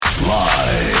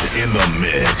In the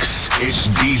mix, it's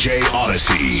DJ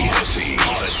Odyssey.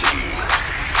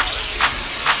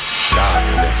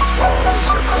 Darkness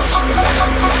falls across the land.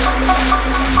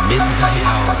 The midnight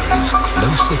hour is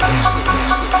close at hand.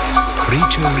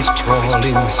 Creatures crawl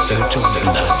in search of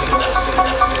blood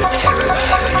to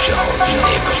terrorize your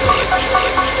neighborhood.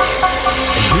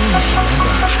 And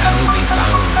whosoever shall be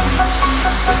found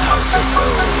without the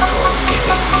soul for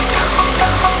getting down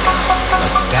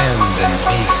must stand and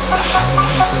face the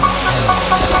hounds of hell.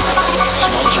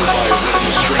 Sponsored by Rhythm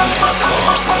String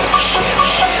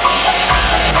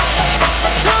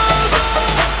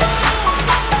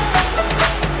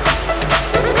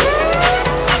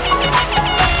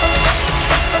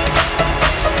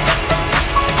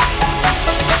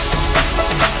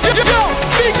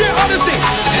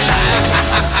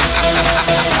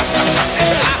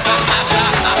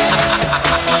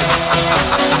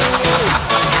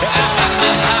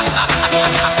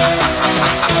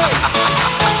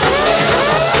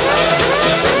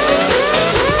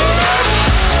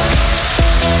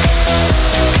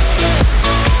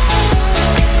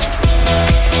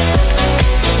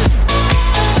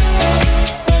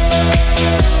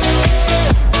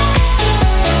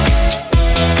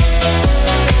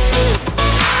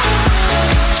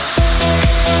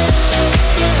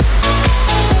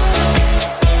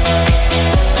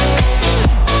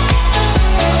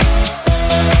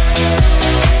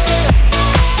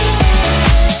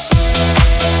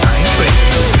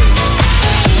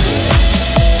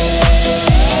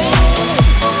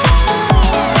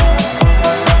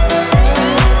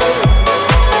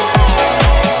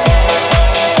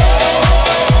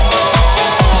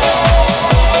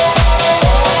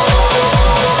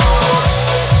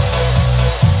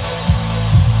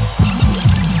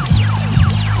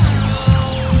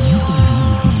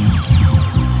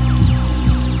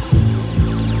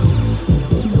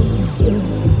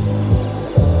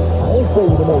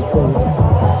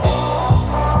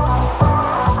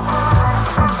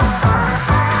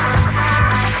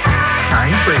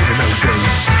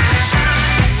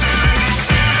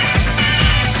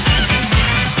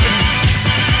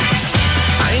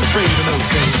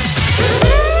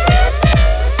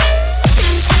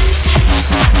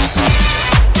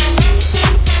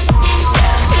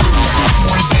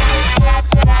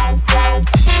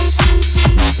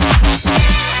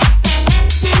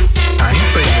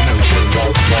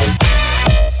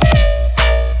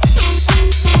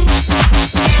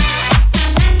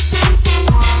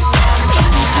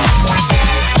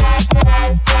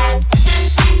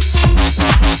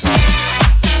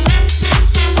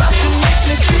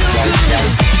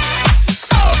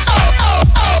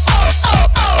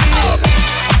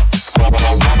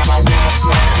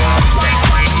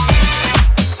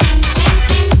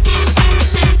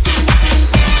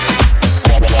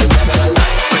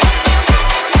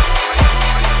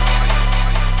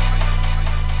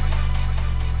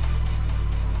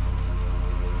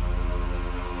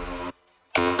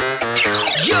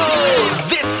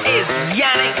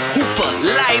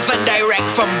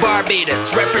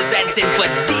Representing for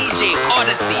DJ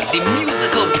Odyssey, the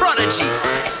musical prodigy.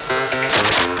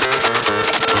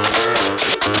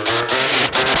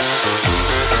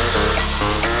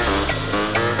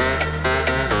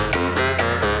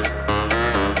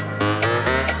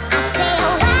 So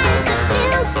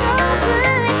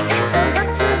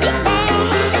good to be there.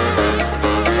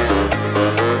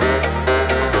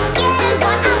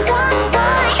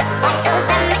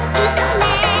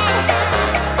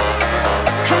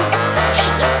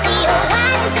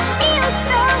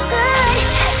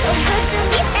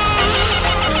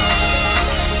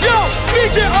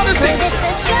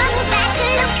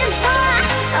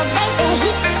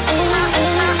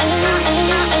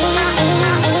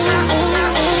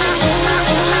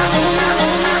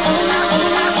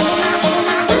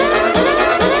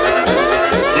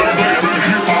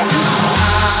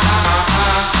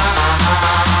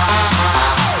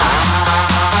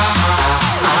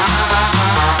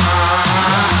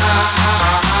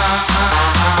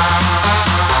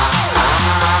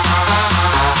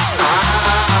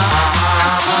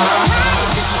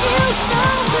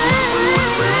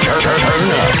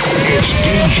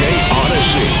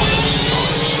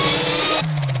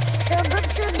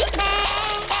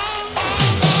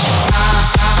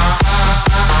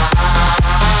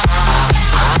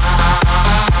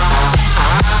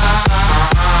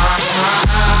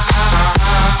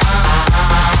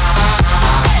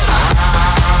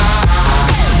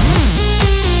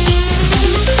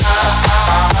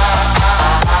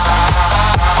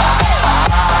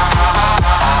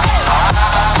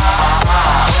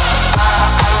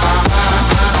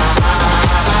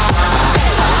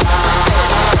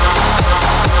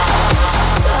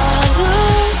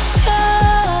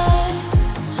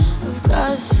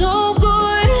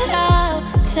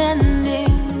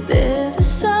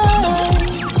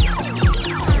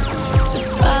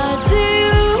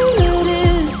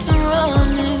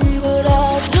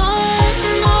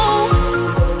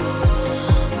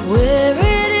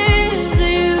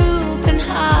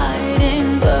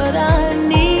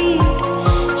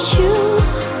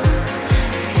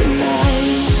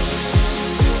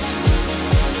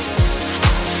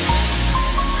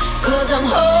 I'm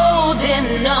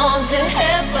holding on to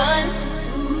heaven.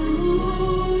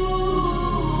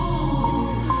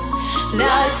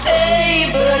 Now it's fate,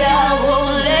 but I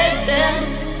won't let them.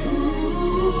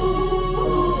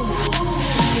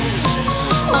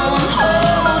 I'm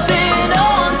holding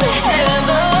on to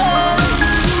heaven.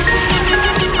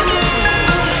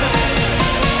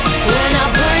 When I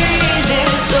breathe,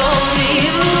 it's only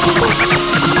you.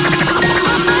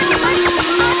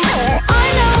 I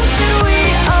know that we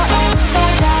are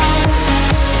upside down,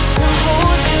 so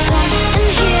hold your tongue and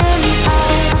hear me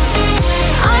out.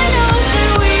 I know that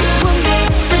we were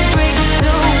made to break, so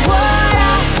what I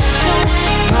don't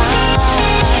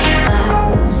mind.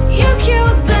 You cue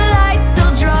the lights, so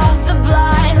draw the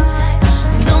blinds.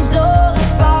 Don't dull the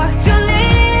sparkle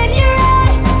in your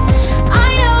eyes. I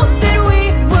know that we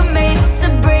were made to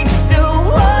break, so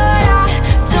what I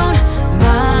don't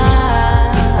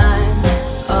mind.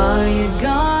 Are you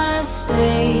gonna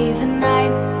stay the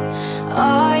night?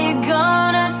 Are you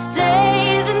gonna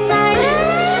stay the night?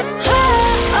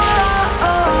 Oh, oh,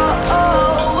 oh,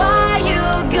 oh, are you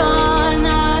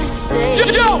gonna stay?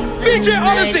 Yo, DJ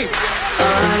Odyssey.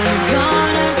 Are you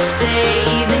gonna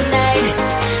stay the night?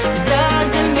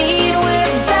 Doesn't mean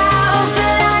we're bound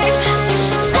for life.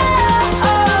 So,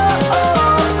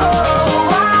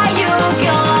 are you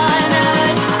gonna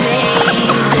stay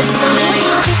the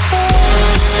night?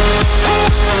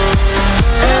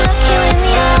 Look you in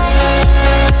the eye.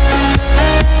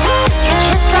 You're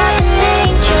just like an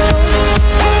angel.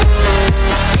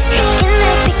 Your skin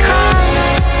makes me cry.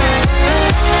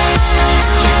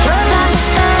 You float like a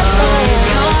feather. Are you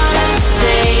gonna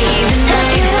stay the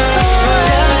night?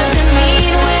 Doesn't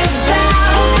mean we're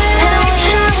bound for life.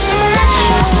 You're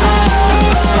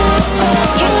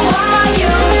so are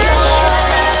you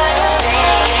gonna stay?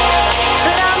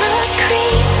 But I'm a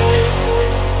creep.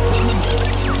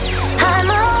 I'm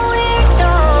a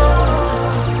weirdo.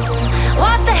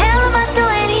 What the hell am I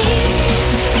doing here?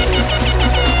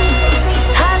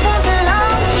 I don't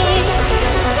belong here.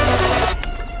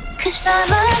 'Cause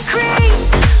I'm a creep.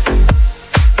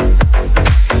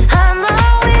 I'm a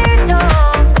weirdo.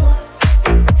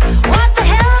 What the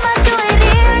hell am I doing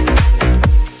here?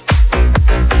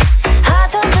 I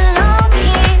don't belong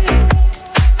here.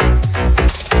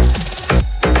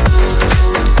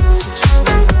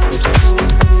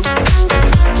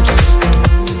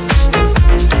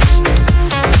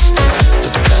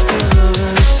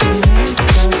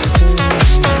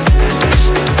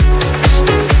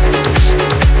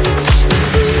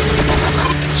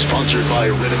 Sponsored by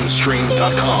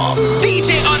RhythmStream.com.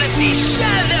 DJ Odyssey,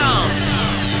 Sheldon.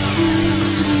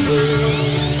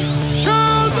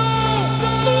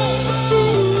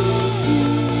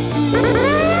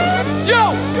 Yo,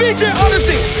 DJ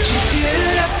Odyssey. You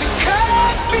didn't have to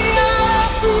cut me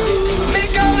off.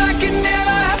 Make all like it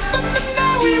never happened, but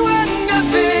now we were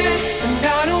nothing. And I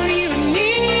don't even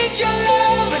need your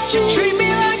love, but you treat me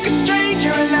like a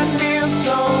stranger, and that feels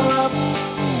so rough.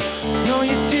 No,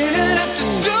 you didn't have to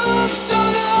stoop so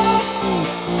low.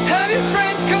 Have your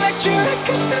friends collect your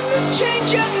records and then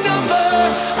change your number.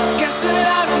 I guess that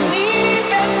I don't need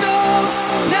that though.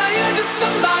 Now you're just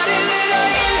somebody that I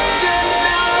used to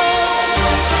know.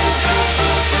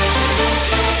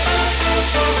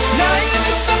 Now you're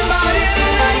just somebody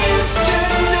that I used to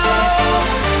know.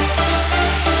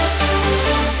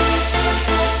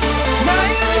 Now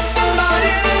you're just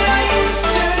somebody that I used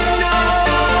to know.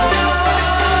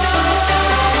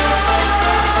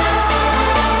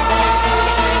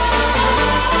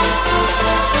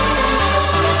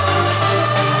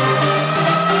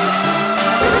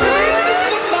 Now you're just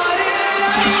somebody that I used to know.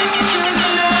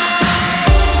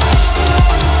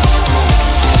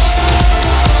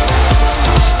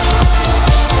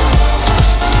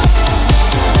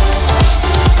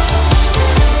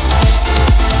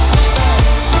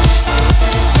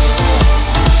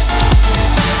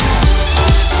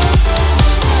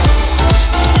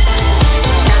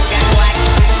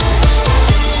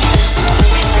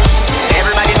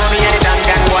 Everybody know me and the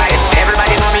champion boy.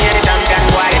 Everybody know me and the champion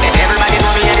boy. Everybody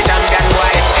know me and the champion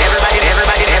boy. Everybody.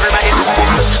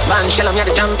 Man, shell me at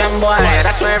the champion boy.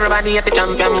 That's where everybody at the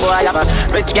champion boy. Have a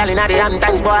rich gal in the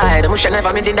Hamptons boy. The mush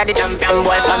never mean that the champion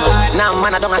boy. Fam. Now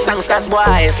man I don't a songsters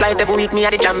boy. Flight every week me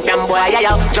at the champion boy. Yeah,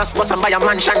 yo. Just bust and buy a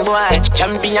mansion boy.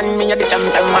 Champion me at the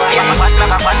champion boy. Fat like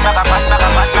a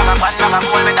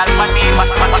gold medal for me.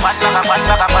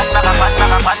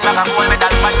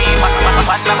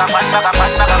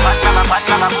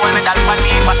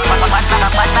 Fat like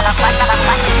a gold medal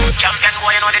for me. Champion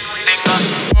boy, you know the thing.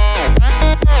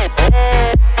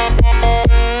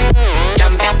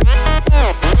 Champion.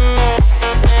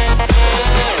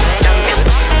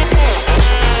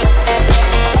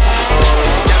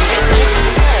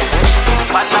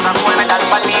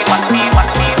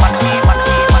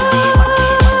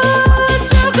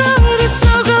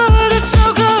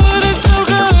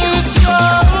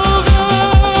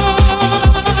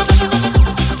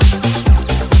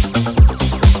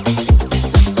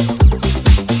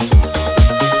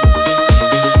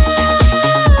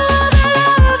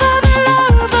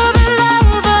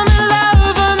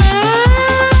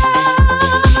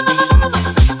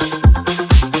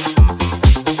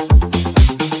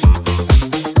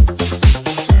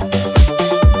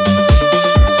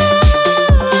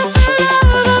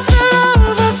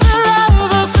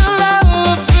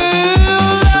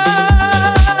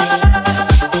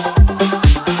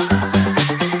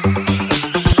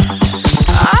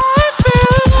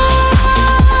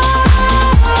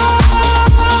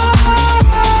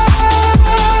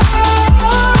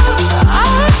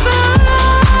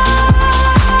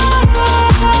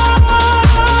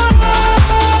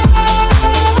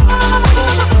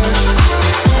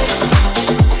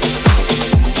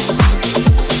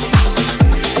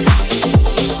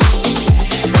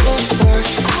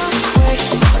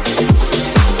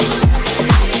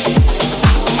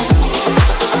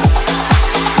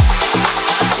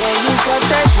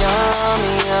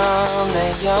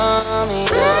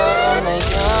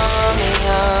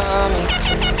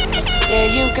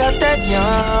 got that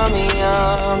yummy,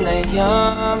 that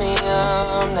yummy,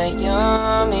 that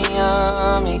yummy,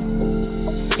 yummy.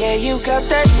 Yeah, you got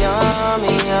that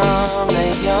yummy,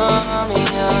 that yummy,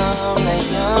 that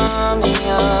yummy,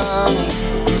 yummy.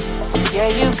 Yeah,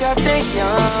 you got that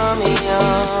yummy,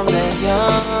 that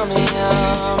yummy,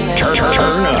 that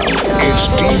Turn up. It's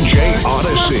DJ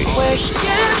Odyssey.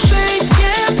 Yeah, babe,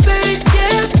 yeah, babe,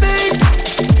 yeah, babe.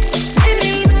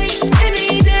 Any night,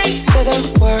 any day. Say the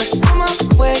word on my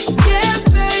way. Yeah,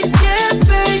 babe, yeah,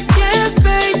 babe, yeah,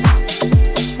 babe.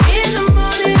 In the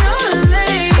morning or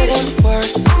late. Say the word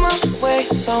on my way.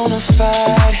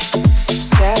 Bonafide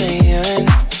stallion.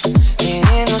 Ain't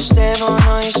in no stable,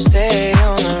 no, you stay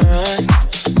on the run.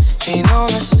 Ain't on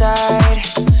the side,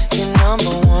 you're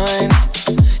number one.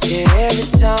 Yeah, every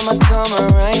time I come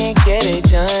around, you get it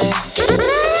done.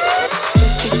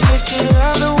 50-50,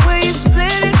 love the way you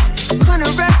split it.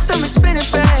 100 racks on me, spin it,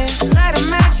 babe. Light a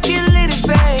match, get lit, it,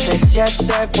 babe. That jet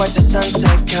set, watch the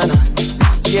sunset, kinda.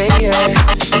 Yeah, yeah.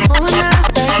 Pulling eyes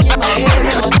back in my head,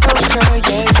 make my toes curl,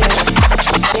 yeah, yeah.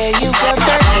 Yeah, you got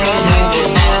that yummy,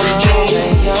 that yummy,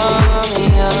 that yummy,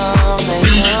 yummy.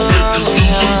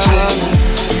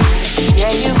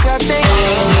 Yeah, you got that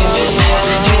yummy, that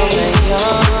yummy, that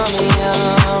yummy,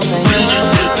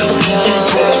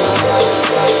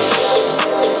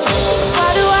 Why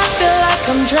do I feel like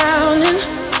I'm drowning?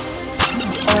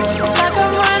 Like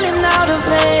I'm running out of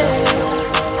air.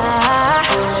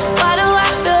 Why do I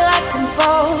feel like I'm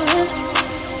falling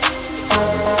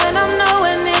when I'm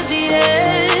nowhere near the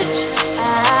edge?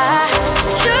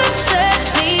 Just let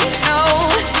me know.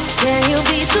 Can you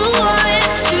be the one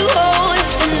to hold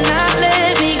and not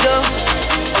let me go?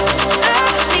 I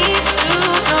need to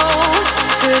know.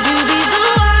 Could you be the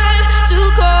one to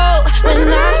call when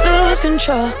I lose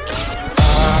control?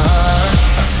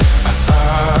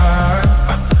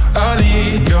 I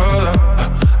need your love.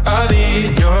 I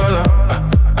need your love.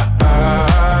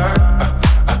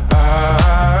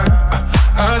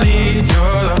 I need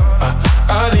your love.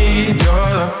 I need your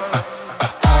love.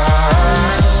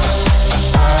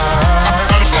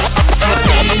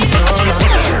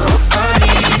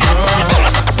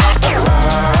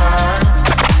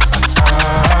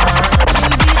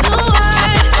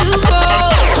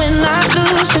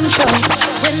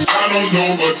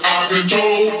 Know, but I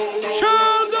control.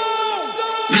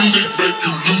 Music make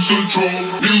you lose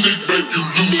control. Music make you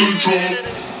lose control.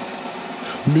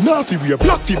 Me nah fi wear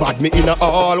black fi bad, me in a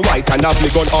all white and have me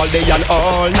gun all day and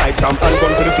all night. From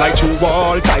handgun to the fly through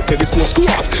wall type, telescope screw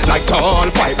off like tall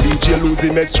pipe. DJ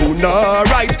losing meds true nah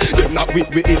right. Them not with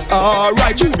me, it's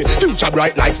alright. To me, future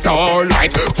bright like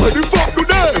starlight. Where the fuck do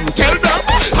them? Tell them.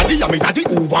 Adi ya me daddy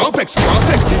who want vex,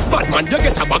 this bad man. You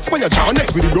get a box for your jaw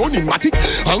next with the browning matic,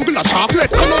 angle of chocolate.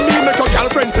 Come on me make your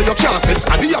girlfriend say you can't sex.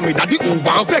 Adi ya me daddy who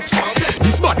want vex,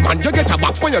 this bad man. You get a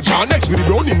box for your jaw next with the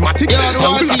browning matic,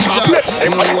 angle of chocolate.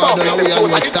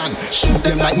 Shoot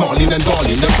them like Marlin and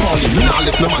Darling. They're calling. Me nah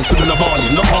left no man for do no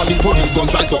balling. No calling. Police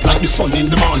guns rise up like the sun in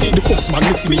the morning. The first man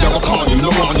me see me, I go call him. No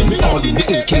warning. Me all in. The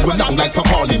AK went long like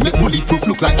Papalin. Make bulletproof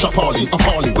look like Chapalin.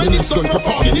 Appalling. When it's done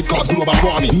performing, it cause global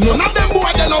warming. None of them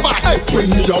boy they no bad. Hey, when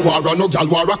me a war, no gal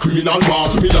war, a criminal war.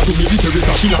 Similar to military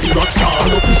cause she not the rock star.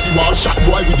 No pussy war, shot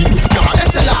boy with the pussy car.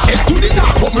 SLR, head to the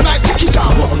top, but me like cookie jar.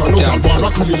 War, no gal war, a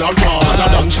criminal war. Other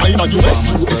than China,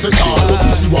 US, USSR. No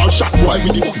pussy war, shot boy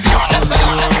with the pussy car.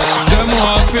 Them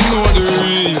want to know the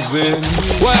reason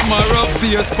why my rough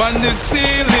pace on the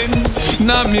ceiling.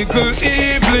 Now me good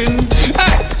evening.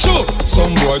 Hey, true.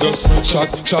 Some boy just chat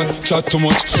too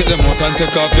much. Take them out and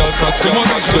take off y'all fat too much.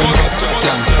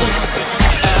 Gangsters,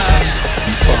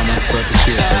 informants,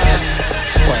 perpetrators,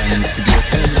 spying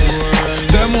instigators.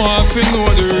 Them want to know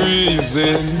the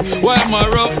reason why my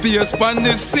rough pace on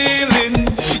the ceiling.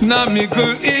 Now me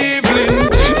good evening.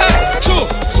 Hey, true.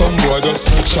 Some boy just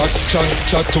chat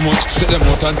too much. Take them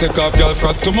out and take off y'all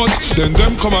frat too much. Then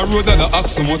them come a road and I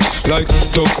ask too much. Like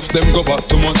dogs, them go back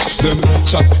too much. Them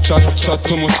chat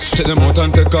too much. Take them out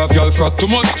and take off y'all frat too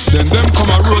much. Then them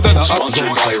come a road and I ask too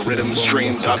much. Sponsored by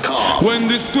RhythmStream.com. When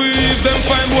they squeeze, them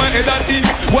find boy head at ease.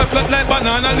 Boy flat like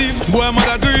banana leaf. Boy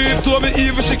mother grief. Told me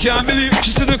even she can't believe. She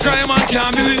said the crime man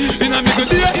can't believe. In a me good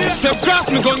day, step cross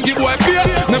me gun give boy beer.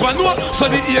 Never know, so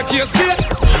the AK say.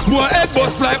 Boy head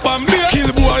bust like Bambi. Kill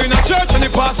boy in a church and the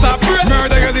pastor pray.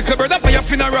 Murder your little brother for your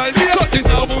funeral day. Cut it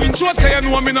now, in short, cause you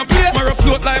know I'm in a play. Marrow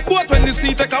float like boat when the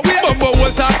sea take away. Bumbo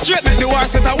will talk straight, make the war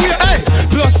set away. Hey,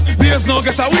 plus, there's no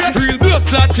get away. Real blood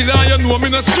clad killer, you know me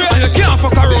no straight. And you can't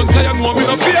fuck around, cause you know me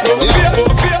no fear.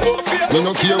 Me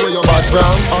no care where you bad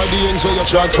from, or the ends where you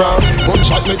trod from.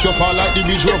 Gunshot make you fall like the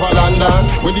bridge over London.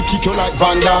 When they kick you like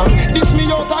Van Damme. This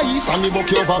me out of east and me buck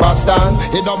you over Boston.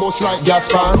 Head a bust like gas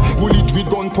pan. Bullet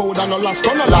with gunpowder, no last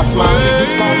gun, no last man.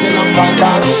 This cartel and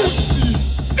Bandan.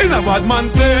 In a bad man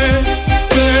place.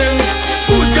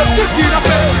 Fools get tricky in a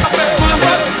face.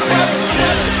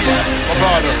 My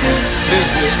brother,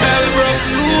 this is hell broke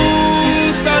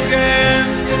loose again.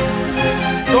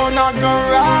 Gonna go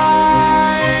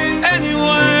right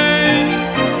anyway.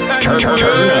 Turn up.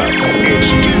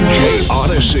 It's DJ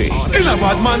Odyssey. In a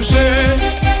bad man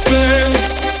place.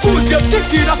 Fools get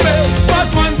tricky in a face. Bad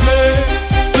man place.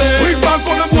 We back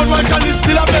on the board, my child is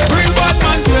still a place. Real bad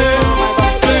man place.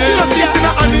 You don't see it in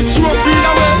a hand, it's true, feel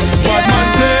away. Bad man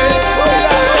place.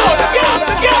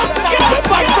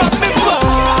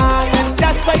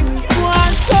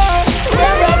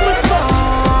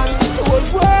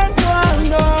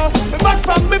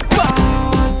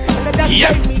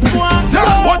 Yeah, tell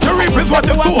what you reap is what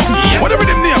you sow. Whatever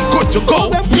them name, good to go.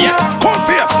 Yeah,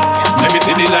 confess. Let me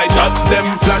see the light of them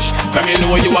flash. From me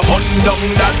know you a bun down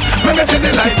that. Let me see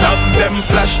the light of them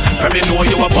flash. From me know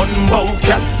you a bun bow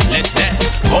cat. Let that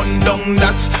bun down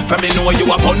that. From me know you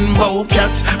a bun bow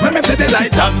cat. Let me see the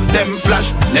light of them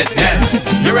flash. Let that.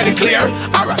 You ready clear?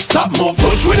 Alright, stop move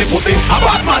push with the pussy. A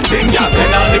bad man thing, yeah,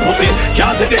 send on the pussy.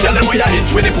 Can't see the girl where you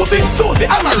hitch with the pussy. So the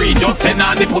Amari just send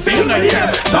on the pussy. You know here.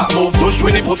 Stop move push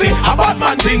with the pussy. A bad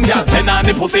man thing, yeah, send on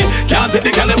the pussy. Can't see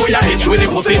the girl where you hitch with the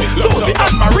pussy. So the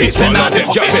Amari send on the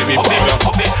pussy.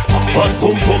 Fat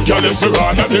boom boom, girl, you see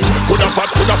one of them. Coulda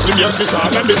fat, coulda slim, yes, me son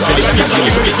of them. These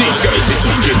girls be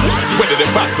singing. Whether they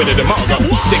fat, whether they mager,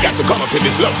 they got to come up in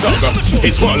this love song.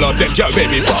 It's one of them, girl,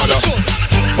 baby father.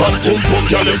 Fat boom boom,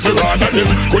 girl, you see one of them.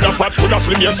 Coulda fat, coulda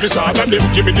slim, yes, me son of them.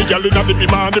 Give me the girl inna the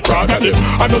beam and the proud of them.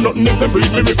 I know nothing if them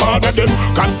breed me, me father them.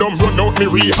 Condom run out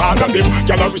me re hard of them.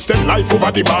 Girl, I risk them life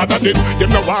over the bad of them. Them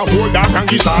no want hold dark and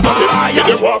give sad of them. Yeah,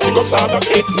 they want to go sad of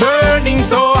them. It's burning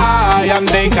so high and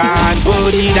they can't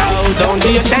put it out. Don't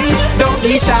be ashamed, don't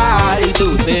be shy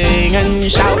to sing and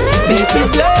shout. This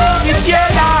is love, it's your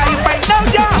life. I know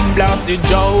you're blasted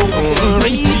joke.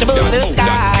 Reach above the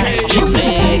sky. You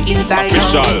make it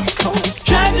official.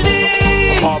 Tragedy.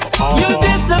 You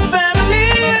dissed the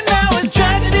family and now it's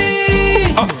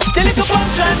tragedy. The little boy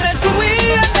tried to mess with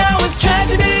me and now it's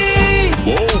tragedy.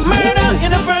 Murder in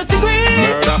the first degree.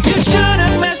 You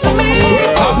shouldn't mess with me.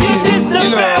 You dissed the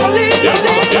family.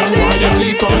 Why you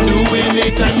keep on doing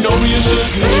it and know you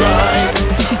shouldn't try?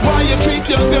 Why you treat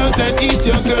your girls and eat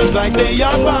your girls like they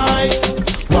are mine?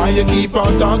 Why you keep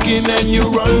on talking and you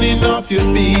running off your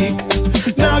beat?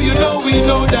 Now you know we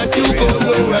know that you go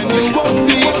low and you won't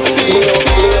be.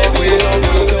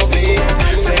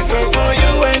 Safer for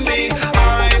you and me.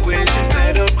 I wish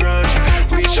instead of grudge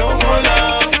we show more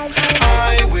love.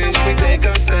 I wish we take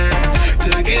a stand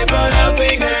to give a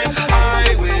helping hand.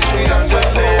 I wish we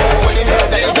understand.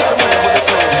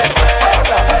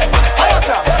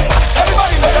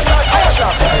 Everybody make a start.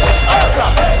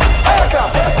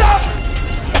 Stop.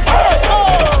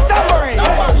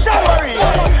 Jamboree.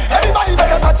 Everybody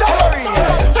make a start. Jamboree.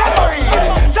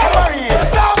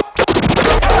 Stop.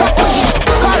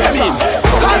 Call them in.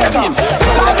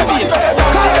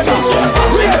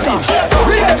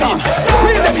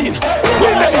 Reel them in.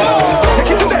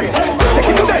 Take it to them.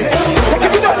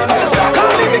 Call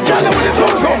them in, girl, with the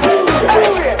zoom.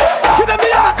 Anyway, give them the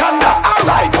anaconda.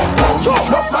 Alright.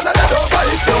 Jump up, man, and head over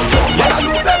it. Yeah, I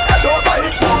lose them, head over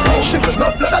it. Shiver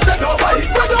up, blood, I shed over it.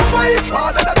 Bread over it,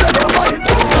 hard, and I shed over it.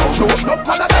 Jump up,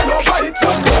 man, and head over it.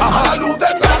 I lose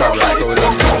them, head over it.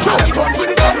 Jump up,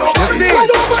 with it, head over it.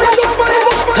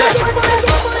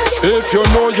 If you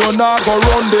know you're not gonna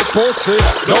run the pussy,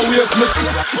 don't waste me.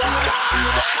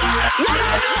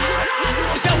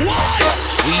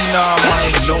 We nah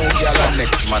mind no girl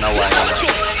next man a while.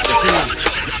 You see?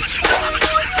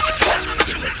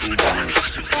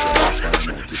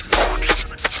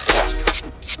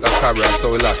 The camera so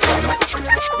locked, you know.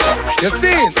 You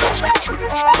see?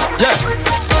 Yeah.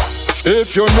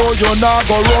 If you know you're not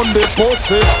gonna run the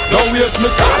pussy, don't waste me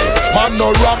time. Man,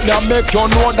 no rap me and make you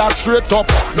know that straight up.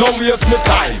 No waste me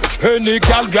time. Any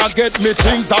gal get me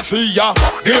things I feel ya.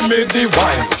 Give me the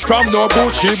wine. From no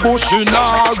bushy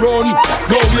nah run.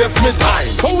 No waste me time.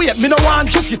 So wait, me no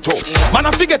want juke it too. Man,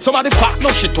 I forget somebody fat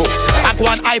no shit too. I go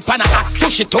and hype and I ask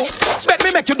to shit too. Bet me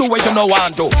make you do what you know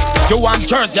want do. You want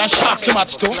jersey and shorts to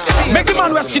match too. Make the man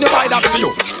rest in the buy that for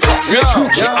you. Straight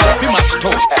Gucci and fi match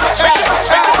too.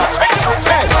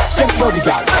 Hey, body,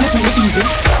 girl. You think it easy?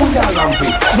 Who you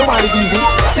ramping? No want it easy.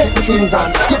 Take the things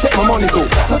on. You take my money too.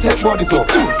 So take body too.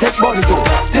 Take body too.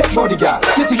 Take body, girl.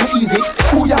 You think it easy?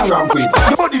 Who you ramping?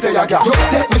 Your body there, you got. You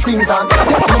take the things on.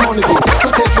 Take my money too. So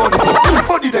take body too.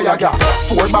 Body there, you got.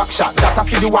 4 back shot. That a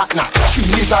for the whatnot. 3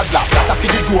 lizard lock. That a for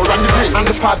the door and the grill and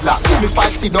the padlock. Give me 5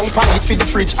 sit down pan it for the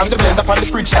fridge and the blender for the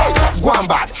fridge. Hey, go on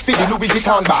bad for the Louis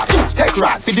Vuitton bag. Take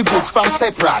rad for the goods from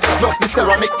separate. Plus the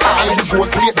ceramic tile and the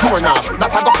gold plate doorknob.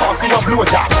 That a go cost you a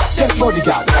blowjob. Take body,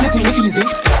 girl. You think it easy?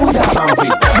 Who you ramping?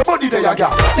 Your body there, you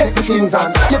got. Take the things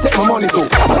on. You take my money too.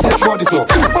 So take body too.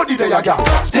 Body there, you got.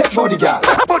 Take body, girl.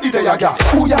 Body there, you got.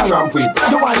 Who you ramping?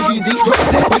 You want it easy? You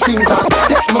take the things on.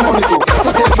 Take my money too.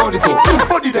 So take body too.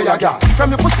 Body there, you got.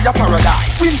 From your pussy a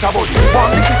paradise. Winter body,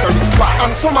 warm the clitoris twice.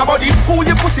 And summer body, cool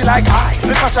your pussy like ice.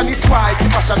 The fashion is twice, the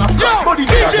fashion of Christ. Body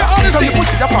there, you got. From your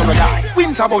pussy a paradise.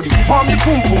 Winter body, warm the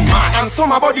pum pum man. And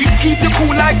summer body, keep you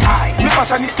cool like ice. The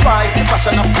fashion is twice, the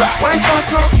fashion of Christ. Why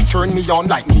fast now? Turn me on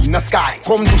like me in the sky.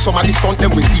 Come do some of this stunt,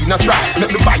 then we see in a try.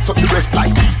 Let me bite up the rest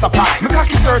like piece of pie. Me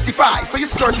cocky certified, so you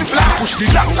skirt me fly. Push the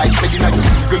down like treading like a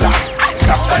legal line.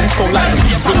 That's what it sound like a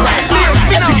legal line.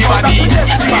 Jiggy body,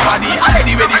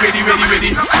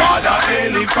 ready. Father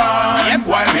elephant,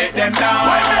 why make them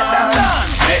dance?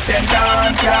 Make them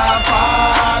dance, yeah,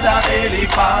 Father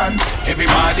elephant.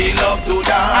 Everybody love to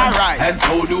dance, right. And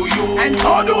so do you.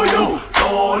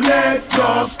 So let's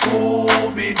just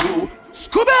Scooby-Doo.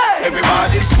 Scooby!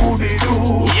 Everybody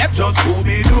Scooby-Doo. Yep. Just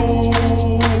Scooby-Doo.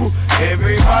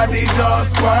 Everybody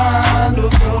just want to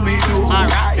Scooby-Doo.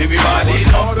 Right. Everybody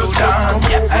love to dance,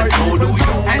 yep. And so do you.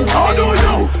 So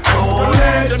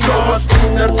let's just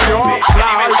Scooby-Doo.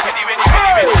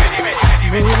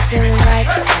 Mood's feeling right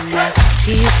now.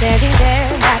 He's standing there,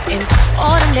 like an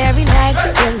ordinary night.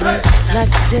 Feeling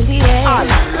lust in the air.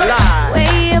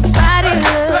 Way your body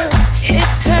looks,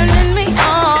 it's turning me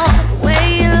on. Way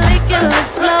you lick it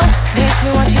looks slow, makes me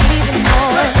want you even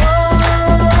more.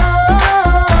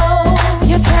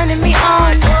 You're turning me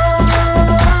on.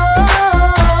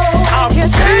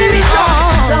 You're turning me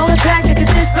on. So attracted,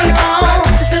 could this be wrong?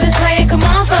 To feel this way, come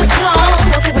on, so strong.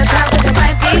 Don't take my time, cause it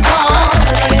might be gone.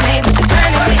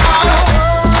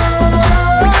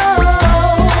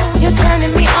 You're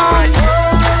turning me on.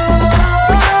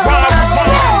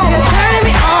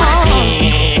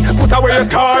 Put away your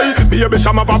tie, baby,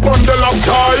 some of a bundle of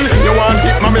joy. You want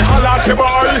it, mommy, holla at your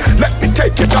boy. Let me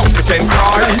take it out, kiss and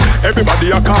cry.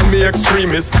 Everybody call me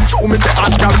extremist. Show me say I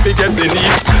can't forget the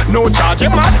needs. No charge,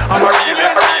 man, I'm a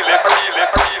realist.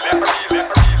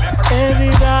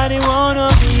 Everybody wanna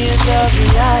be in the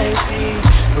VIP,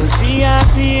 but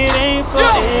VIP it ain't for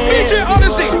everyone.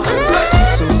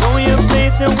 So know your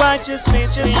place and watch your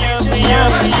space. Just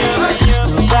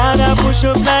Nobody push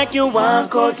up like you want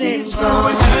cut in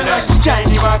front. Try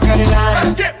the back of the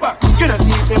line. Get back. You don't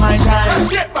see say my time.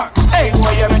 Get back. Hey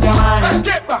boy you better man.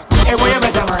 Get back. Hey boy you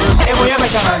better man. Try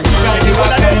the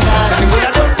back of the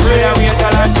line. Pray and wait a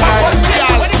long time.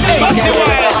 Hey you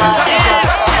better man.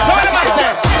 So what am I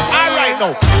saying? Alright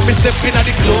now. Me step in at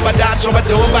the club and dance over the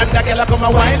dope and the girl come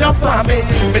and wind up on me.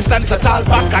 Me stand so tall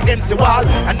back against the wall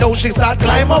and now she start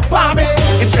climb up on me.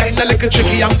 It's kinda little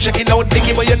tricky, I'm checking out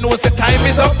Nicky, but you know the time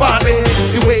is up on me.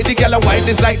 The way the girl wind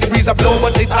is like the breeze a blow,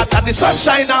 but it hot and the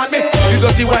sunshine on me. You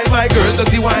dirty wine, my girl,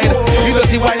 dirty wine. You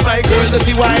dirty wine, my girl,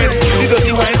 dirty wine. You dirty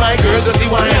wine, my girl, dirty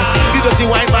wine. You dirty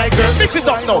wine, my girl. Mix it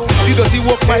up now. You dirty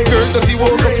walk, my girl, dirty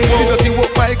walk. You dirty walk,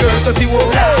 my girl, dirty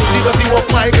walk. You dirty walk,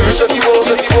 my girl, dirty walk,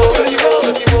 dirty walk, dirty walk,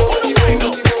 dirty walk.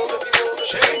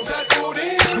 Shake that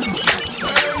booty,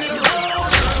 turn it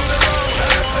around.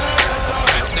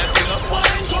 Let that thing up,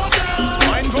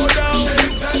 wine go down.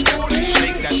 Shake that booty,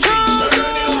 shake that thing, turn it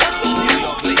around. New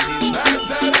York ladies, back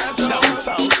that ass down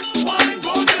south. Wine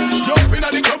go down. Jump in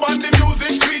at the club and the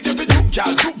music sweet. If you juke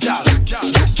y'all,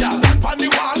 and on the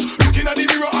wall, looking at the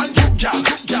mirror and juke y'all,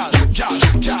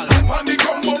 and on the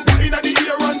drum bumper in at the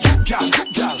ear and juke y'all.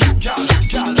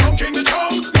 Junk in the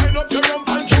town, line up your rump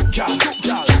and juke y'all.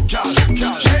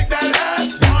 Shake that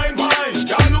ass, wine,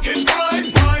 y'all looking fine,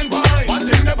 wine. One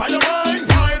thing that by your mind,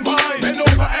 wine. Bend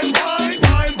over and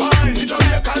wine. The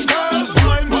Jamaican girls,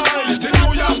 wine. The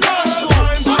New York girls,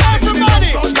 wine. So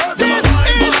everybody, this is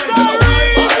the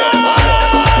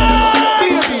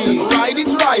Baby,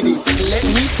 ride it, let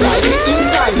me slide it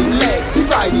inside it. Legs,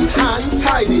 divide it, hands,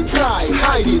 hide it, try,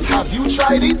 hide it. Have you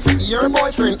tried it? Your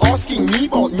boyfriend asking me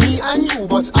about me and you,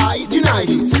 but I denied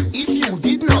it. If you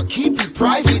did not keep it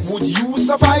private, would you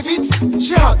survive it?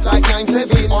 She hot like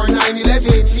 9/7 or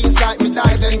 9/11. Feels like me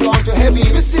died and gone to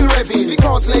heaven. Me still revving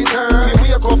because later me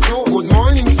wake up to good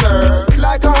morning sir.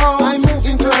 Like a house, I move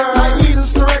into her. Like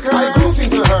needles to wreck her, I groove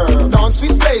into her. Dance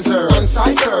with blazer and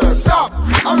cipher. Start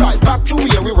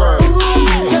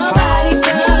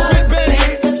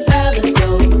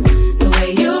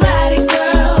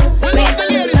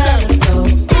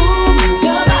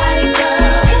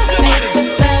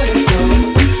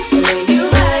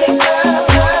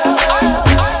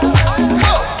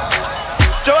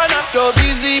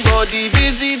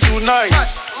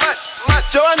nice.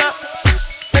 Joanna,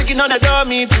 making on the door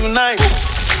me tonight.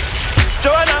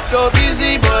 Joanna, your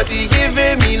busy body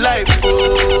giving me life,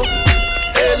 oh,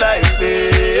 hey life,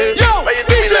 hey. Yo, why you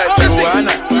do me like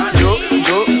Joanna?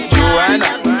 Joanna,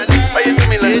 why you do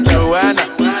me like Joanna?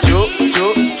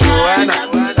 Joanna,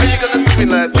 why you gonna do me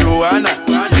like Joanna?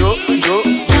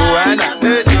 Joanna,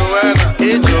 hey Joanna,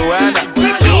 hey Joanna,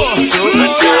 Joanna.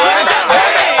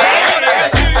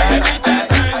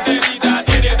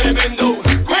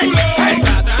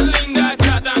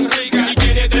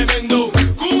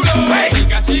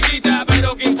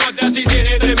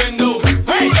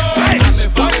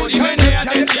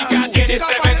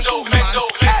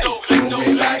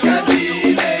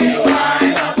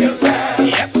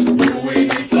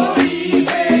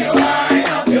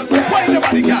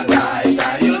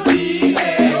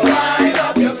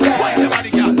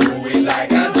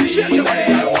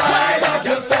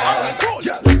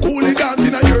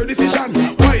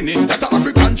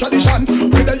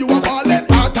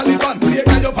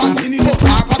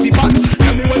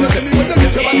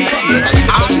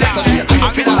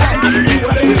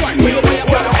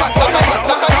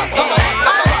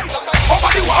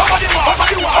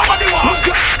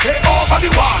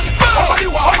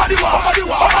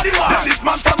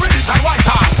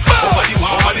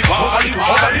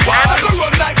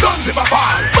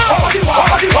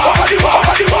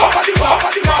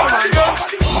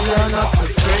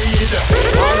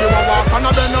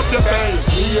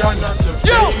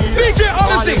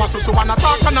 So wanna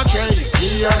talk and a chase.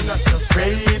 We are not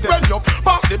afraid. Bend up,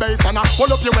 pass the bass and pull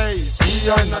up your waist. We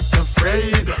are not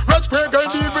afraid. Red square girl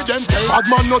deal with them. Bad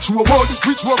man not true word.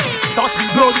 Which one? That's me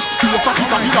blood. Feel a sack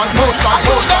is a hit and blood.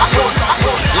 Yo, stand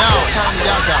down.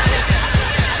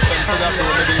 Just for that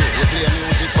we play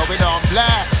music but we don't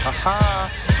play.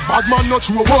 Bad man not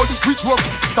true word. Which one?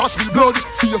 That's me blood.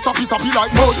 Feel a piece of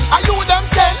like mud. I know them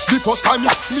say. The first time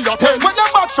me a tell. When them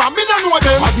bad from me don't know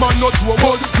them. Bad man not true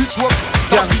word. Which one?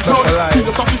 That's me blood. Feel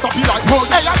a piece of like mud.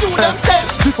 Hey, I know them say.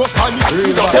 The first time me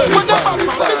a tell. When them bad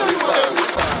from me don't know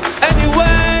them.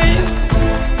 Anyway,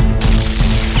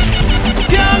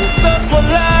 gangsta for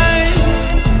life.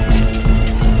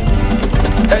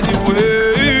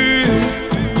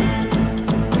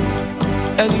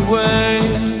 Anyway,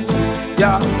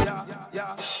 yeah.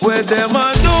 Where them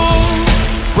a do,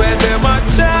 where them a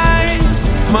try.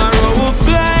 Tomorrow will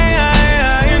fly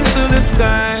high into the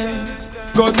sky.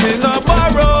 Got me no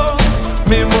borrow,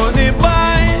 me money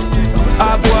buy.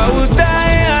 A boy will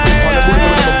die.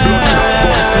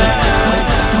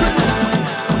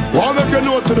 Wanna make you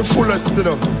know to the fullest, you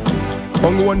know.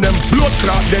 Only when them blood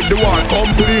clot dead, the war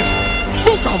complete.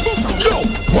 Book 'em, yo.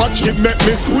 Watch it make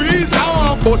me squeeze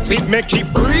off, force it make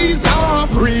it breeze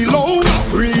off. Reload,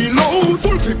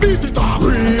 full clip beat it off.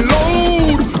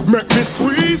 Reload, make me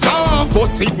squeeze off,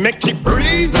 force it make it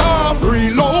breeze off.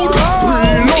 Reload.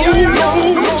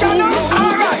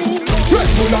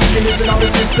 Full of Guinness in our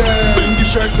system. Bingy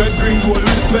shirt and green gold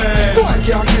wristband. Boy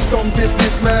can't kiss don't fist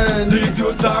this man. These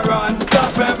youths are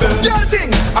unstoppable. Girl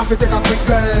thing, I fi take a quick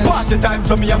glance. Party time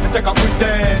so me have to take a quick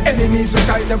dance. Enemies we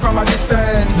sight them from a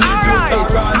distance. These youths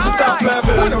are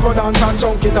unstoppable. We no go dance and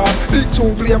chunk it up. Big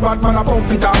tune play a bad man a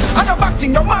pump it up. And the back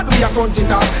thing you mad we a front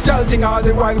it up. Girl thing all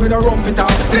the while we no rump it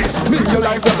up. This me your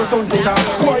life never stunt it up.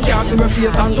 Boy can't see me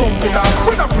face and dump it up.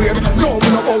 We no afraid, no we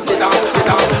no bunk it up.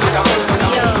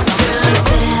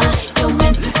 You're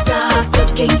meant to stop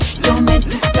looking. You're meant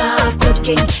to stop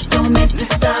looking. You're meant to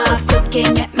stop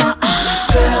looking at my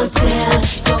girl. Tell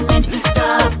you're meant to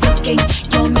stop looking.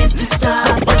 You're meant to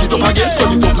stop. Back it up again so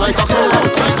you look like a pro.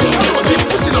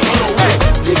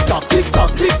 Tick tock, tick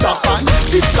tock, tick tock, man.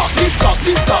 This cock,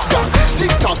 man.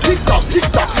 Tick tock, tick tock, tick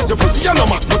tock. Your pussy a no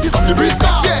mat, but it off your wrist.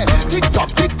 Yeah. Tick tock,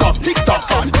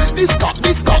 man. This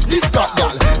cock,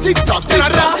 girl. Tick tock, tick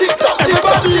tock, tick tock.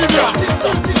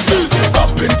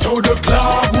 Up into the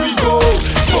club we go,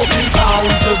 smoking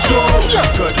pounds of joe.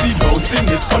 Cause we bouncing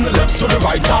it from the left to the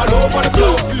right, all over the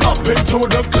floor. Up into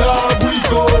the club we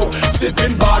go,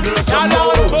 sipping bottles of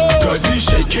more. Cause we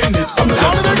shaking it from the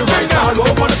left to the right, all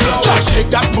over the floor. Yeah, shake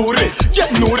that booty, get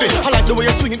naughty. I like the way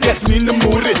you swing it, gets me in the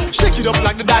mood. Shake it up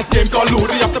like the dice game called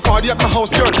Luri. After party at my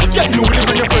house, girl, get naughty.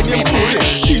 Bring your friend named Julie.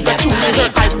 She's a cutie, her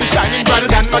eyes be shining brighter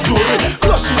than my jewelry.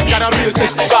 Plus she's got a real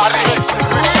sexy body.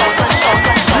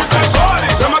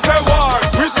 Them a say war,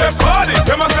 we say party.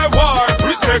 Them a say war,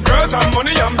 we say girls and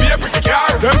money and be a pretty car.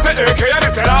 Them say AK and they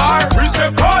say R. We say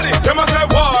party. Them a say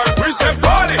war, we say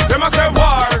party. Them a say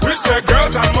war, we say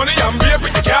girls and money and be a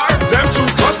pretty car. Them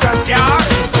choose guns and scars.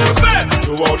 Fence.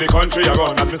 So all the country a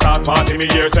run. As me start party, me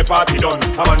hear say party done.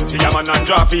 A man see a man and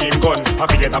draw for him gun. I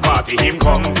forget a party, him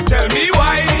come. Tell me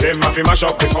why? Them a fi mash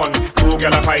up the fun. Two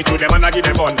gyal a fight with them and I give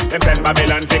them fun. Them send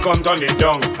Babylon fi come turn it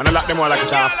down. And I lock them all like it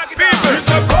off. People, we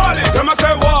say party, them a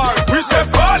say war. We say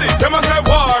party, them a say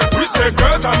war. We say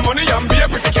girls and money and be a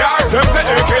pretty car. Them say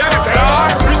AK and they say R.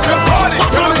 We say party,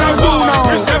 them a say war.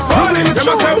 We say party, them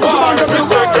a say war. We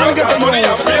say girls and money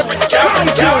and be a pretty car.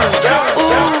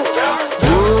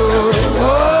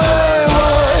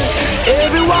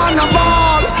 Everyone a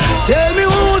ball. Tell me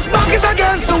whose back is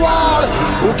against the wall.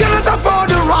 Who cannot afford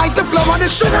the rise, the flow, and the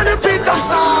sugar, the bitter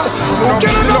salt? Who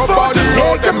cannot afford to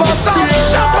take the bus stop,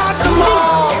 shop at the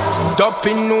mall?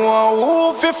 Dumping no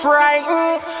who fi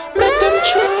frighten. Make them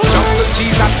true. Jungle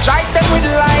Jesus strike them with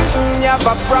lightning. You have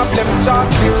a problem, talk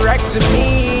direct to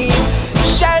me.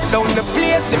 Shell down the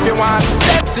place if you want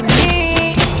step to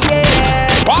me. Yeah.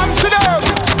 Bomb to them.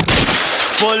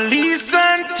 Police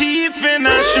and thief in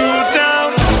a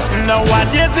shootout.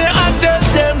 Nowadays they tell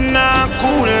them not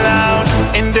cool out.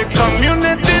 In the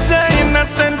community the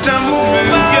innocent are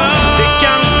move out. The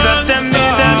gangster them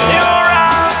need a new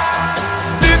route.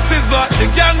 This is what the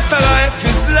gangster life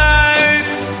is like.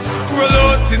 Roll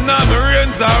out in my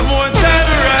rains are more time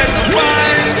right to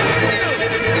find.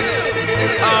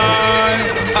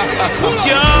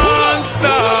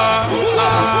 Gangster,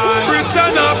 rich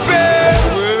and a pay.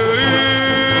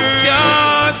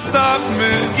 Can't stop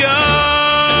me,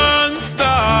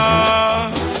 gangster.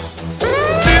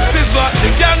 This is what the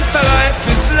gangster life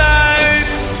is like.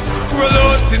 Roll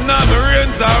out in my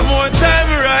rains are more time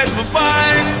right to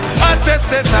find. I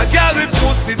tested a girl with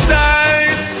pussy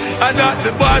tight. I got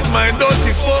the bad mind,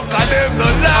 dirty fuck, and them no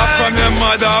lie. From your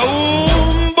mother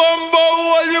womb, bumbo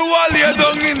hole, you all lay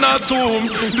down in a tomb.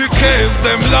 The case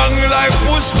them long like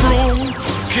push broom.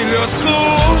 Kill you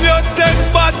soon, you take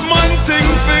bad man thing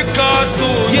for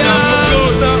cartoon. Yeah, I'm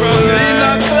out around in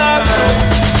a classroom.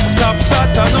 Top shot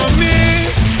and no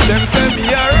miss. Them send me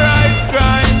a rice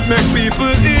grind. Make people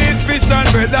eat fish and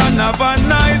bread and have a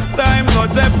nice time. No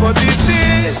jeopardy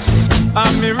this,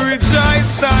 and me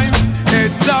rejoice time.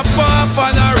 Head chop off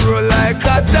and I roll like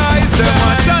a dice. Them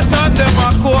a chat and them a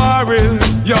quarrel.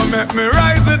 You make me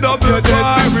rise the double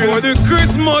barrel. For the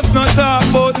Christmas not talk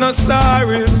about no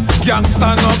sorry.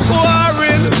 Gangsta no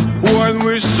quarrel. When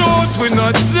we shoot we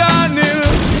not channel.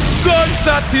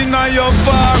 Gunshot in a your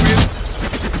forehead.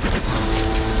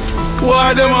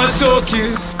 Why them a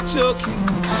choking?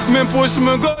 Me push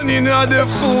my gun in a the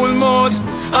full mouth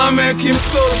I make him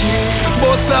cocky.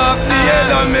 Bust up the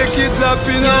head and make it up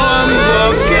in a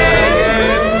hamburger.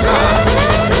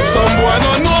 Some boy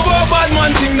don't know about bad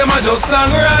man thing, them a just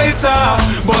songwriter.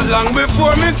 But long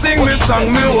before me sing me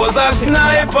song, me was a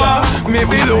sniper.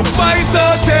 Maybe look fight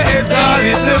out your head, call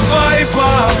it the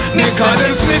viper. Me call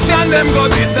them snitch and them go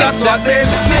bitch, that's what they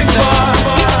make for.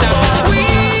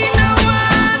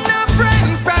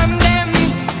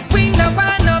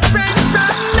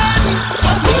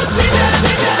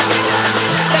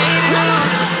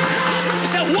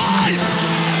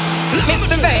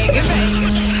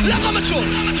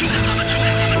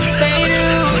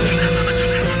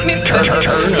 Turn up.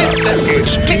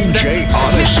 It's DJ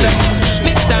Odyssey.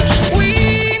 Mr.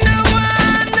 We no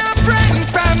want no friend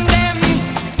from them.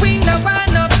 We no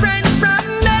want no friend from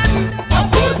them. A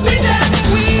pussy them.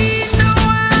 We no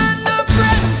want no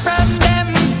friend from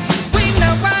them. We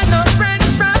no want no friend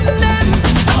from them.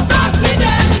 A pussy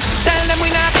them. Tell them we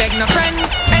not beg no friend.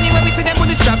 Anyway we see them,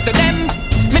 bullet strap to them.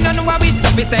 Me no know what we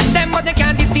stop we send them, but they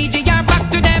can't this DJ are back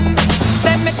to them.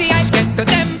 Them make the hype get to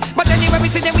them, but anyway we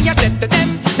see them we are dead to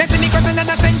them. They see me crossing and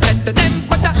I send dead to them,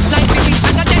 but that life is it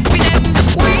and I dead with them.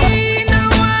 We no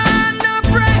want no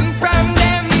friend from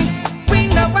them. We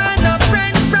no want no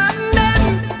friend from them.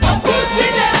 A pussy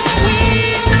them.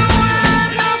 We no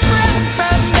want no friend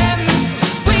from them.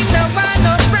 We no want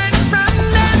no friend from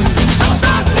them. A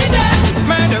pussy them.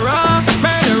 Murderer,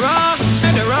 murderer,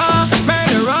 murderer,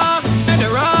 murderer,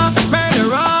 murderer,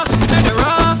 murderer,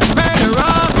 murderer,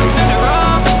 murderer,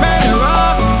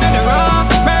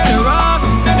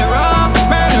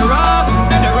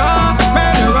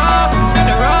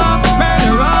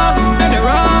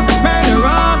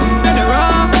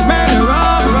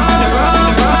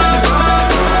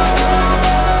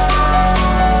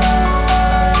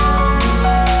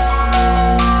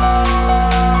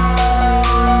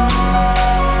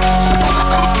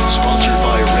 Sponsored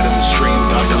by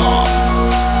RhythmStream.com.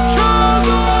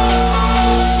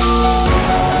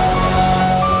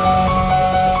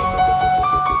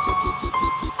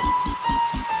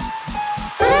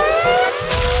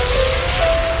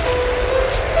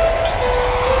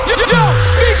 Yo,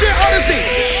 DJ Odyssey.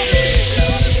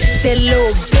 Say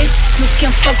little bitch, bitch, you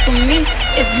can fuck with me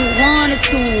if you wanted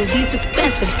to. These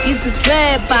expensive, these is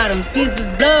red bottoms, these is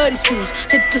bloody shoes.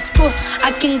 Hit the school,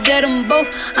 I can get them both,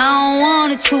 I don't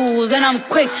wanna choose. And I'm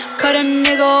quick, cut a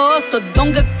nigga off, so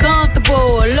don't get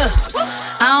comfortable. Look,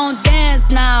 I don't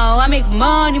dance now, I make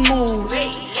money move.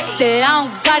 Say I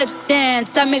don't gotta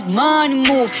dance, I make money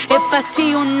move. If I see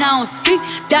you now speak,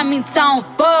 that means I don't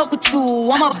fuck with you.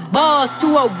 I'm a boss,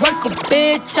 you a worker,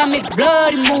 bitch, I make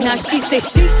bloody moves. Now she say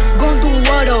she gon' do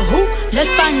what or who? Let's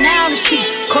find out and see.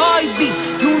 Cardi B,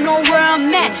 you know where I'm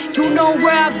at, you know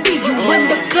where I be. You in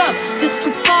the club, just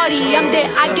to party, I'm there,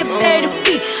 I get paid a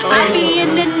fee. I be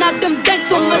in and out them banks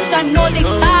so much, I know they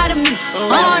tired of me.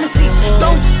 Honestly,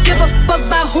 don't give a fuck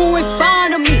about who in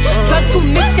front of me. Drop 2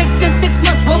 mixtapes in 6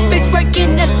 months, what bitch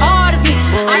working as hard as me?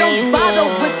 I don't bother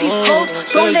with these hoes,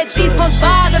 don't let these hoes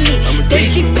bother me. They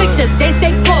see pictures, they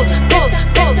say pose, pose,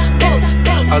 pose, pose,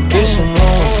 pose. I did some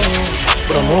wrong,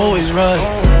 but I'm always right.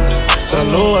 So I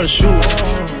know how to shoot,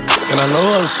 and I know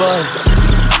how to fight.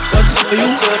 I tell you,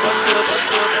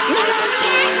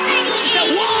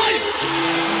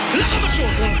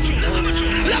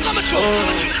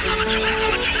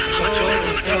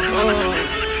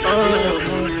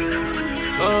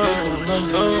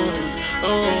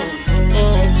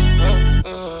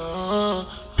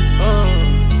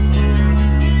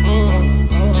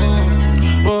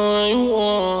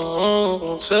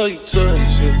 tell you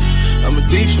twice, I'm a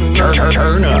thief from the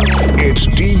Turn up, it's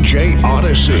DJ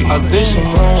Odyssey. I did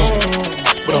some wrong,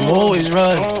 but I'm always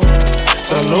right.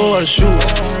 So I know how to shoot,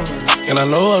 and I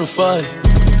know how to fight.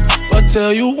 If I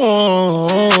tell you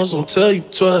once, I'll tell you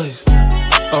twice.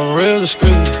 I'm real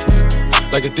discreet,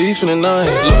 like a thief in the night.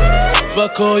 Look, if I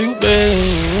call you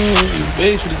babe, you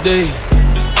babe for the day,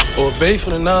 or babe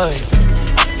for the night.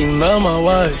 You not my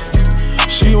wife.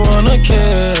 She wanna kill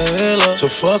her, so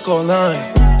fuck all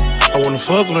night. I wanna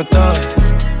fuck on the thigh,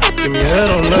 give me head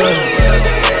all night.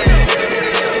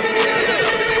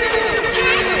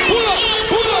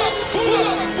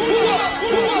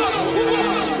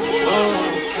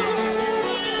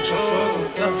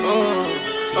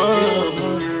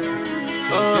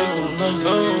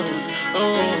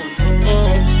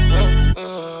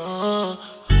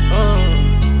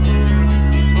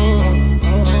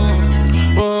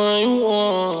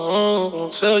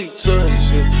 Tell you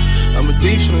twice, I'm a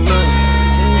thief from the night.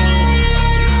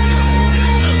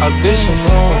 I did some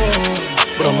wrong,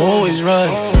 but I'm always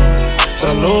right. So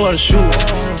I know how to shoot,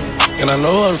 and I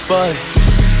know how to fight.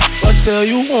 If I tell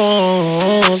you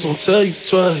once, I'll tell you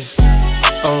twice.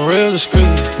 I'm real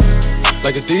discreet,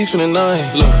 like a thief in the night.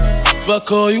 Look, if I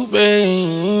call you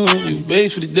babe, you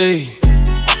babe for the day,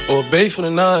 or babe for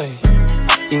the night.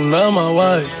 You not my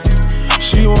wife.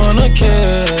 She wanna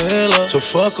kill her, so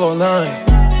fuck all night.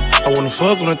 I wanna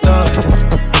fuck on the thigh,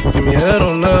 give me head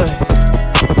all night.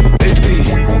 AP,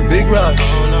 big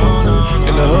rocks,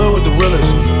 in the hood with the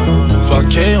realest.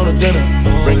 5K on the dinner,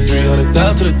 bring 300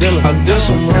 down to the dealer. I did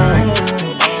some wrong,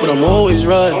 but I'm always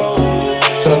right.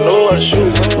 So I know how to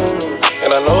shoot,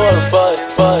 and I know how to fight.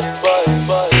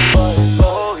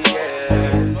 Oh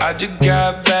yeah, I just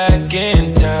got back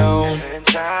in town.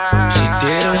 She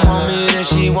didn't want me, then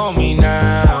she want me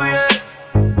now.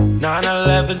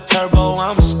 911 turbo,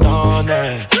 I'm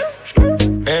stunning.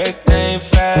 Everything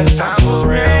fast, I'm for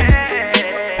real.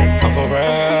 I'm for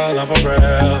real, I'm for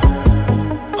real.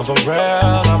 I'm for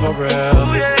real, I'm for real.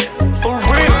 For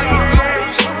real.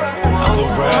 I'm for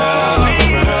real, I'm for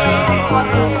real.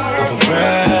 I'm for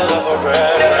real, I'm for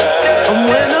real. I'm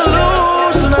winning or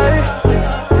lose tonight.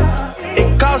 It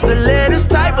costs to live this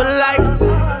type of life.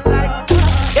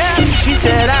 Yeah, she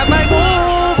said I might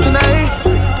move tonight,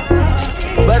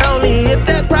 but only if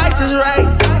that price is right.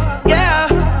 Yeah,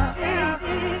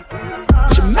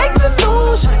 she make the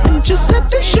news and just sip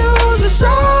the shoes. It's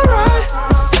alright,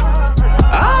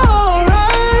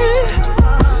 alright.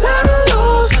 Let her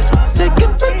loose, take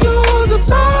it for dues.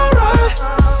 It's alright,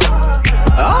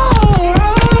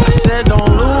 alright. I said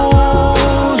don't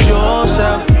lose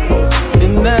yourself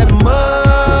in that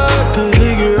mud, 'cause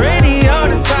it get rainy all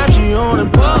the time. She on the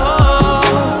ball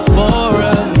for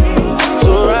us.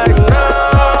 So right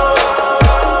now,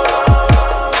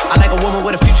 I like a woman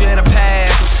with a future and a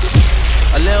past.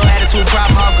 A little attitude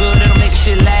problem, all good, it'll make the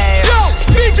shit last. Yo,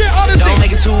 DJ Odyssey. Don't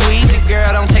make it too easy, girl,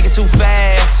 don't take it too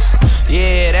fast.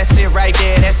 Yeah, that's it right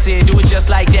there, that's it, do it just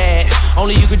like that.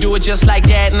 Only you could do it just like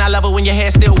that. And I love it when your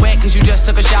hair's still wet, 'cause you just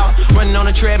took a shower. Running on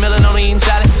a treadmill and only eating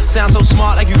salad. Sound so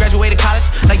smart, like you graduated college.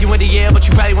 Like you went to Yale, but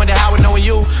you probably went to Howard knowing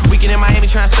you. Weekend in Miami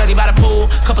trying to study by the pool.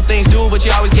 Couple things do, but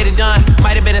you always get it done.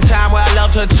 Might have been a time where I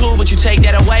loved her too, but you take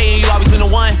that away and you always been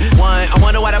the one. I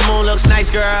wonder why the moon looks nice nice,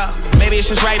 girl. Maybe it's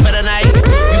just right for the night.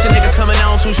 You see niggas coming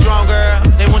on too strong, girl.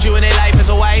 They want you in their life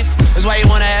as a wife. That's why you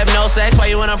wanna have no sex, why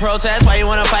you wanna protest, why you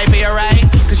wanna fight for your right.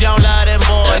 Cause you don't love them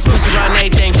boys. Pussy run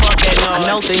they think, fuck that noise. I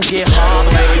know things get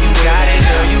hard, but girl,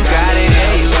 you got it,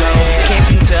 there you go. Can't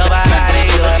you tell by how they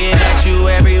looking at you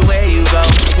everywhere you go?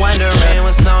 Wondering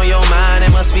what's on your mind.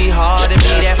 It must be hard to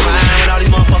be that fine when all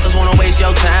these motherfuckers wanna waste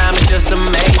your time. It's just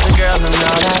amazing, girl, and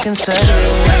all I can say is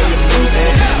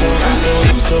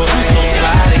I'm so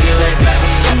proud of you.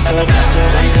 I'm so proud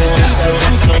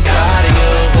of you.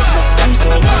 I'm so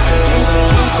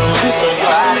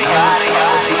proud of you.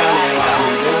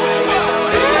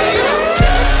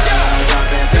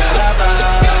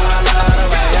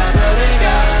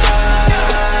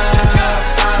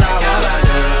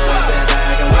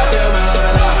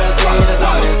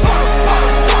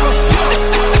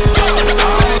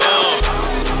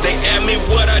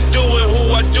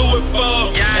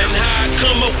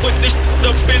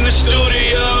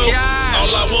 Studio.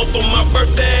 All I want for my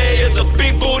birthday is a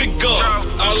big booty girl.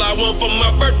 All I want for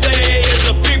my birthday is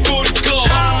a big booty girl.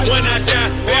 When I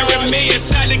die, bury me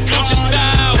inside the Gucci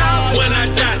style. When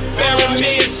I die, bury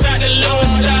me inside the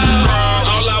Louis style.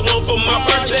 All I want for my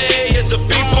birthday is a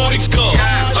big booty girl.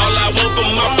 All I want for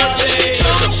my birthday is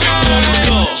a big booty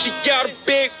girl. She got a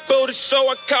big booty, so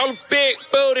I call her big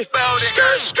booty.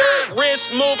 Skirt,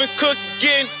 wrist moving, cooking,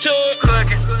 getting to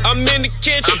it. I'm in the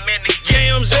kitchen,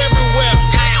 yams everywhere.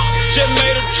 Just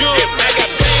made a jewel, I got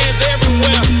bands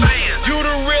everywhere. You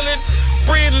the really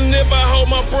breathing if I hold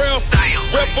my breath.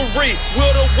 Referee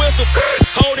with a whistle,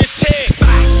 hold it tight.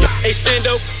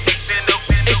 Extendo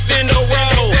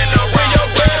roll. When your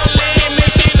girl leave me,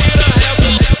 she leave the house.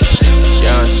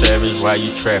 Young Savage, why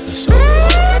you trapping so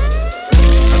hard?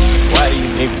 Why you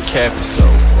niggas capping so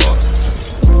hard?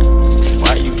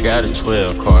 Why you got a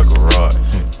 12-car garage?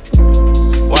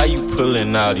 Why you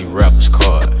pulling out these rappers'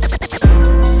 cards?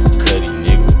 Cut these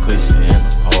niggas pussy in the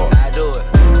heart. I do it.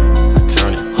 I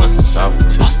turn it fucking soft to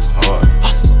the heart.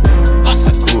 I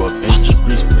grew up in the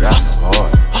streets without the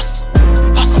heart.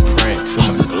 I'm praying to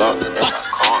my Glock in my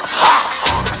car.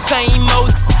 Same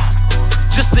old,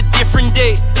 just a different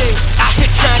day. Out here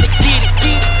trying to get it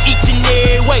each and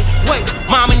every way.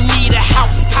 Mama need a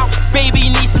house,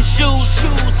 baby need some shoes.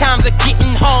 Times are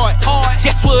getting hard.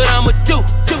 Guess what I'ma do?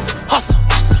 Hustle.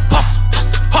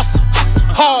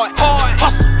 Hard,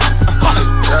 hustle,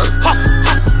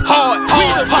 hard. We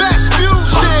the best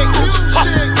music.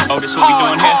 Oh, this what we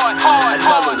doing here?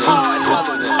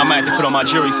 I might have to put on my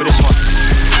jury for this one.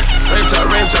 Rave talk,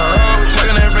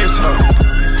 talking that rave talk.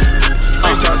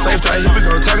 Safe talk, here we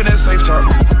go, talking that safe talk.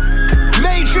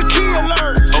 Major key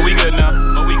alert. Oh, we good now.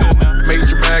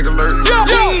 Major bag alert.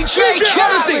 DJ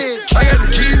Khaled. I got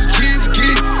the keys.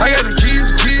 I got the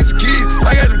keys.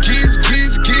 I got the keys.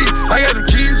 I got the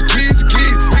keys.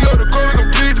 We go to court, we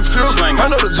gon' plead the fifth. I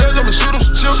know the judge, I'ma shoot him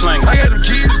some chips. I got the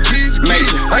keys.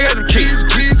 I got the keys.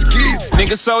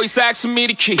 Niggas always asking me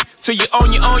the key. Till you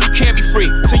own your own, you can't be free.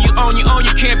 Till you own your own,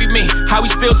 you can't be me. How we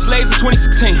still slaves in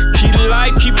 2016. Keep the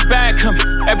light, keep it bag coming.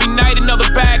 Every night another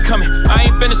bag coming. I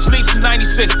ain't been asleep since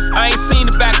 96. I ain't seen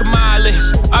the back of my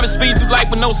eyelids. I've been speeding through life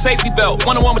with no safety belt.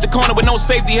 1-on-1 with the corner with no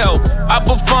safety help. I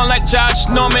put fun like Josh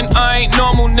Norman. I ain't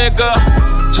normal, nigga.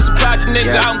 Just a project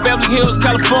nigga out in Beverly Hills,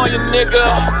 California, nigga.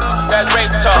 That rape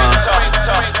talk.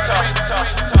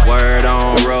 Word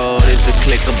on road is the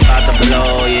click about to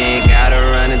blow. You ain't gotta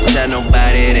run and tell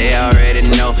nobody, they already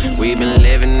know. We been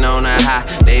living on a high,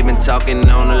 they been talking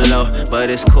on the low. But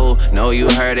it's cool, know you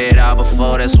heard it all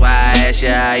before. That's why I asked you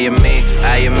how you mean.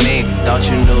 Thought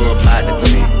you knew about the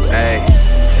team, hey.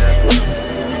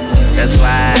 That's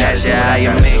why I asked you how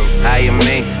you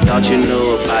mean. Thought you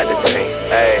knew about the team,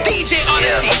 hey. DJ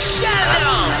Odyssey, shut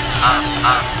up.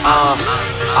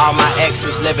 All my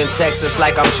exes live in Texas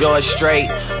like I'm George Strait.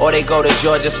 Or they go to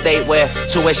Georgia State where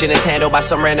tuition is handled by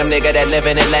some random nigga that live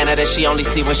in Atlanta that she only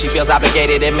see when she feels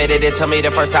obligated. Admitted it to me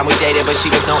the first time we dated, but she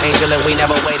was no angel and we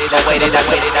never waited. I waited. Is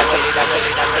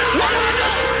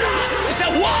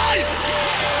that why?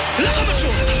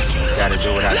 Gotta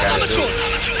do what I gotta do.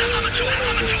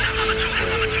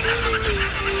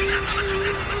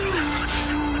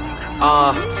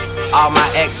 All my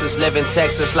exes live in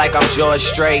Texas like I'm George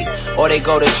Strait. Or they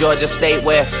go to Georgia State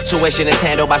where tuition is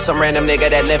handled by some random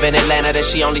nigga that live in Atlanta that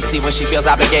she only see when she feels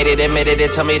obligated. Admitted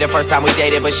it to me the first time we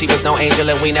dated, but she was no angel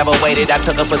and we never waited. I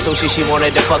took her for sushi, she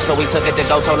wanted to fuck, so we took it to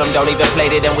go. Told him don't even play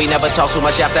it, and we never talked too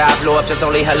much after I blew up. Just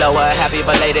only hello, happy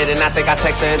belated. And I think I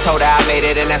texted her and told her I made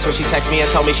it, and that's when she texted me and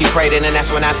told me she prayed it. And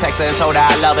that's when I texted her and told her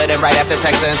I love it. And right after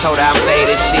texted her and told her I'm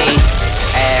faded, she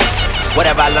asked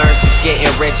Whatever I learned since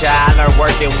getting richer, I learned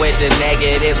working with the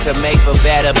negatives to make for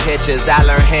better pictures. I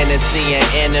learned Hennessy and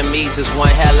enemies is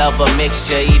one hell of a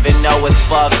mixture. Even though it's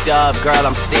fucked up, girl,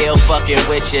 I'm still fucking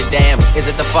with you. Damn, is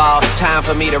it the fall? Time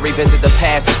for me to revisit the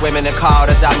past. It's women that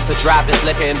called us albums to drop. There's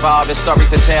liquor involved, there's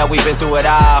stories to tell. We've been through it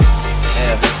all.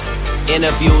 Yeah.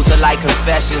 Interviews are like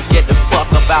confessions. Get the fuck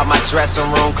up out my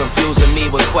dressing room, confusing me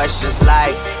with questions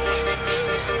like,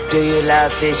 do you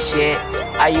love this shit?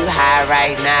 Are you high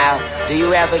right now? Do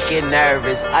you ever get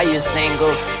nervous? Are you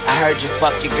single? I heard you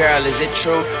fuck your girl, is it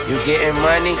true? You getting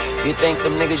money? You think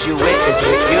them niggas you with is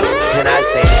with you? And I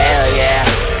say, hell yeah,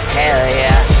 hell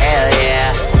yeah, hell yeah.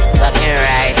 Fucking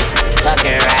right,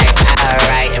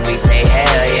 alright. And we say,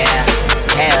 hell yeah,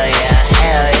 hell yeah,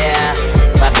 hell yeah.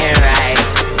 Fucking right,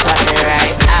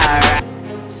 alright.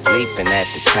 Sleeping at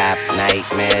the top,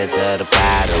 nightmares of the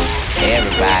bottom.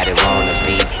 Everybody wanna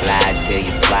be fly till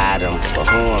you spot them. But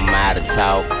who am I to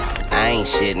talk? I ain't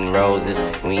shitting roses.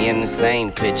 We in the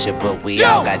same picture, but we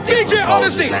all got different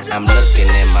poses. Now I'm looking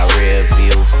in my rear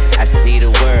view. I see the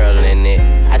world in it.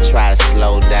 I try to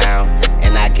slow down,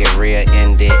 and I get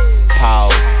rear-ended.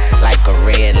 Pause, like a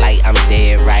red light, I'm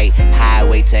dead right.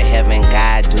 Highway to heaven,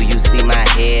 God, do you see my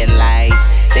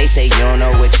headlights? They say you don't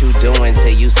know what you doing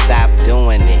till you stop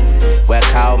doing it. Well,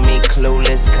 call me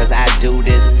clueless, cause I do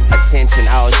this. Attention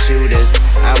all shooters,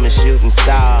 I'm a shooting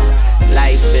star.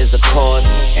 Life is a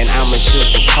course, and I'm a shoot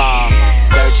for par.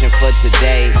 Searching for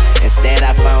today, instead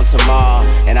I found tomorrow.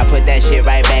 And I put that shit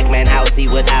right back, man, I'll see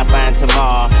what I find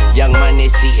tomorrow. Young money,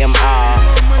 CMR,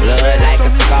 blood like a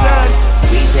scar.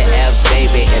 Weezy F,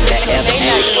 baby, and the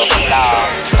FF for flaw.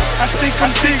 I think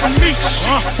I'm Big Meech,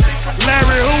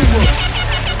 Larry Hoover,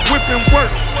 whipping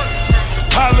work,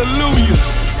 hallelujah.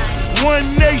 One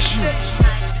nation,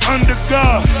 under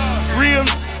God, real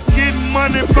getting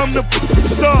money from the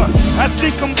start. I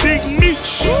think I'm Big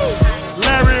Meech,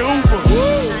 Larry Hoover,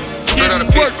 getting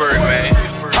work,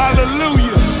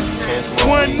 hallelujah.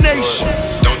 One nation,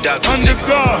 under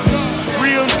God,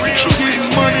 real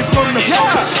getting money from the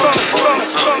start.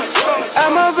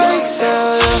 I'm a break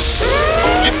seller.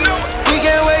 We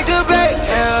can't wait to break,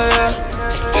 hell yeah.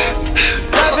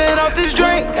 Laughing off this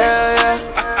drink, hell yeah.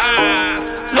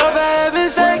 Love for having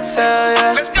sex, hell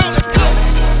yeah.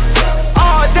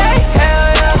 All day, hell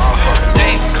yeah.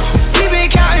 We been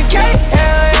counting cake,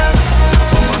 hell yeah.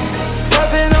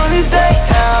 Laughing on this day,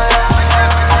 hell yeah.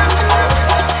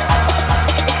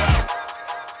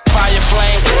 Fire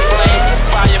flame,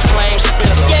 fire flame,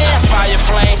 spit. Yeah. Fire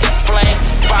flame,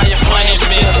 fire flame,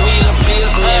 spit. We the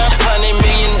business, $100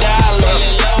 million.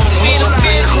 We the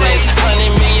business, $100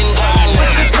 million.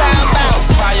 What you talking about?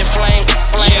 Fire flame,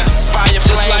 fire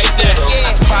flame, like that.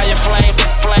 Yeah. Fire flame,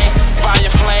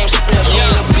 fire flame, spit. We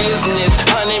the business,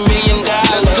 $100 million.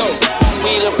 Let's go.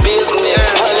 We the business,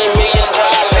 $100 million.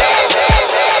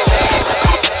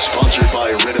 Sponsored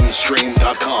by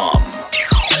RhythmStream.com.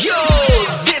 Yo,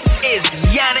 this is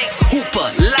Yannick Hooper,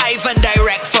 live and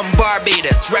direct from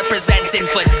Barbados, representing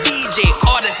for DJ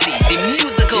Odyssey, the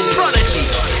musical prodigy.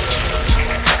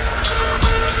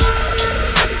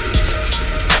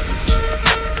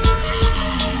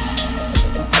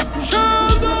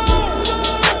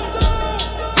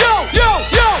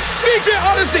 Yo, DJ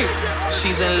Odyssey.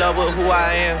 She's in love with who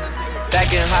I am.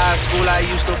 Back in high school, I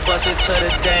used to bust it to the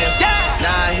dance.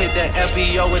 Now I hit the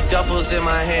FBO with duffels in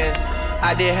my hands.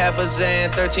 I did half a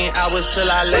Zan, 13 hours till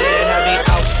I land. Had me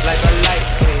out like a light,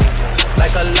 hey,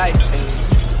 like a light, hey,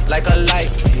 like a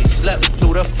light. Hey. Slept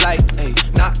through the flight, hey,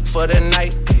 not for the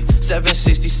night. Hey.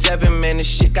 767, man, this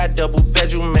shit got double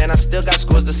bedroom, man. I still got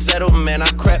scores to settle, man.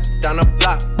 I crept down the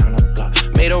block,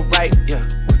 made a right, yeah.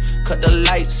 Cut the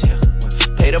lights, yeah.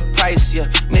 Pay the price, yeah.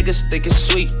 Niggas think it's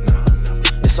sweet, no,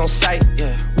 it's on sight,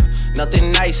 yeah.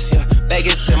 Nothing nice, yeah.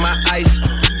 Vegas in my ice,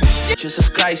 Jesus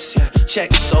Christ, yeah.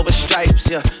 Checks over stripes,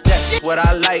 yeah. That's what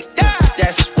I like, yeah.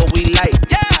 That's what we like.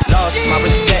 Lost my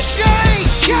respect,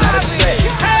 not a threat.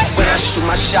 When I shoot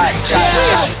my shot,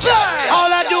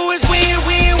 all I do is win,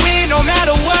 win, win, no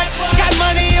matter what. Got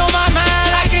money on my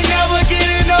mind, I can never get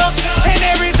enough. And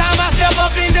every time I step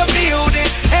up in the building,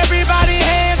 everybody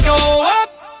hands go up,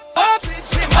 up.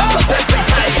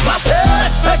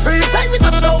 Every time we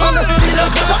touch down, we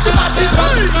just push up the massive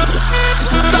body.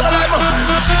 Double lime.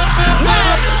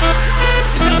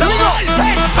 Let me go.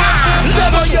 Hey,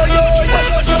 Sebo yo yo,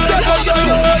 Sebo yo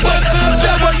yo,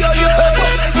 Sebo yo yo,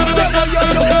 Sebo yo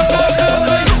yo.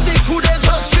 The crew they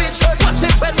just reach, watch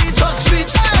it when we just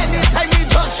reach. Anytime we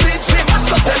just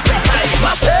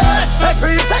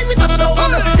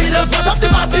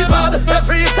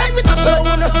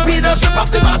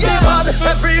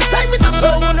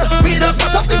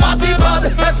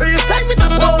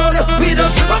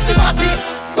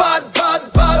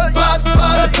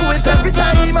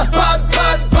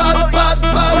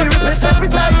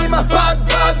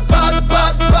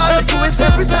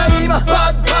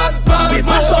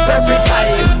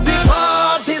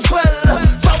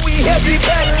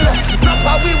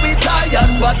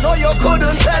no you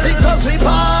couldn't tell. Because we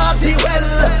party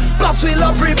well, plus we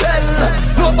love rebel.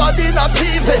 Nobody not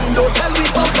even, don't tell me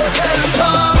about hotel.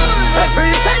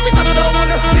 Every time we touch down,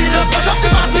 we just push up the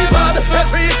party pad.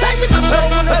 Every time we touch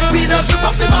down, we just rip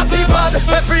up the party pad.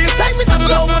 Every time we touch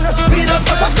down, we just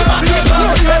push up the party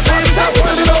pad. Every time we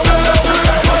touch down,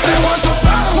 they want to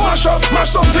mash up, mash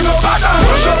something up,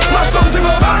 mash up, mash something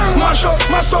up, mash up,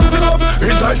 mash something up.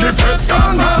 It's like the feds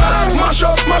gone mad. Mash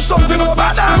up, mash something up,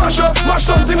 mash up, mash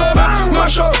something up,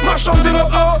 mash up, mash something up.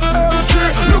 OMG,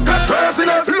 look at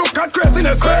craziness, look at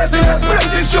craziness, craziness.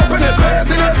 Plenty stupidness,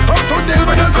 craziness. How to deal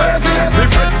with this craziness? The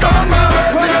feds gone mad.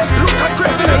 Craziness, look at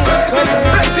craziness, craziness.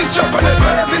 Plenty stupidness,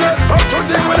 craziness. How to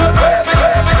deal with this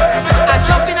craziness? I'm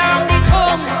jumping around the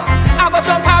tongue, I go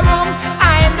jump around,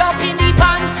 I end up in the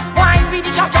pan. Wine with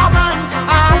the chop chop man,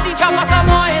 I have the chop for some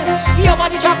oil. Your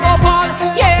body chop go ball,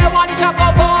 yeah, your body chop go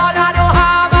ball. I don't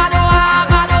have,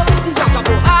 the chop chop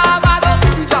go have,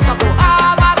 the chop chop go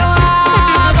have, I don't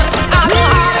have.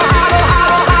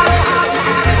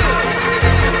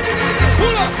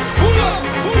 Pull up, pull up,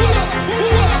 pull up,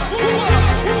 pull up, pull up.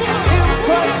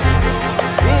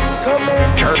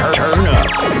 Turn up.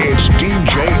 It's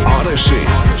DJ Odyssey.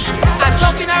 I'm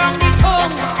jumping around the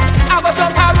tongue, I go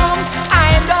jump around,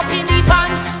 I end up in the pan.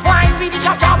 Wine with the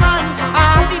chop chop man,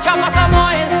 I have the chop for some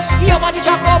oil. Your body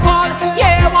chop go ball,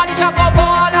 yeah, your body chop go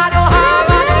ball. I don't have,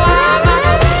 the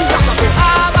chop chop go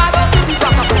have, the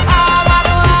chop chop go have, I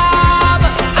don't have,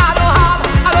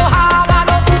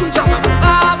 the chop chop go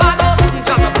have, the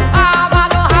chop chop go have, I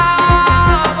don't have.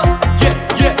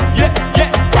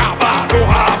 Grab I don't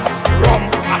have, rum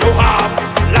I don't have,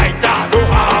 lighter I don't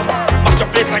have, mash your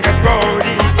place and get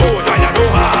rowdy. Gold I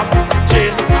don't have,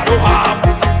 chain I don't have,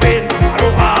 pin I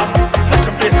don't have, flex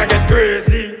and place and get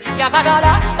crazy. You have a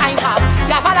dollar, I have.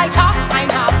 You have a lighter, I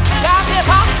have. You have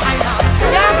paper, I have.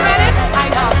 You have credit, I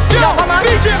have. You have a man,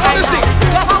 DJ I Odyssey. have.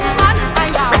 You have a woman, I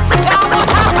have. You have a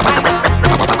car, I have.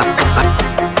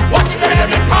 Watch it, let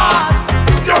me pass.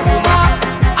 Your woman,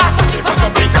 I'm searching for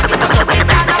something, searching for something.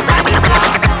 And I'm finding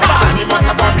pass. pass me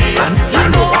master for me. You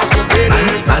know I should be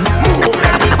it. Move,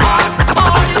 let me pass.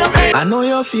 I know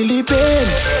you feel the pain.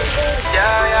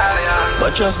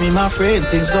 But trust me, my friend,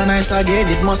 things go nice again,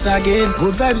 it must again.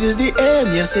 Good vibes is the aim,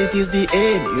 yes, it is the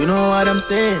aim. You know what I'm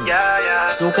saying?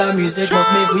 Soca music must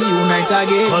make we unite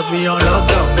again. Cause we on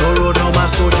lockdown, no road, no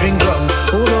mask to drink rum.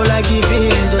 Who don't like the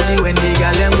feeling to see when the gal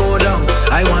them go down?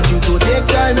 I want you to take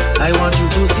time, I want you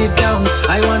to sit down.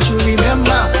 I want you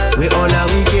remember where all that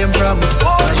we came from.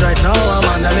 Cause right now I'm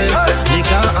on the make,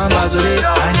 liquor and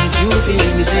bazooka. And if you feel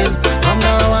me same, come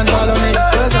now and follow me.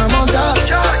 Cause I'm on top,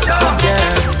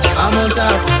 yeah, I'm on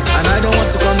top. And I don't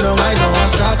want to come down, I don't want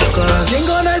to stop. Cause thing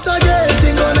go nice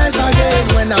again.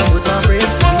 When I'm with my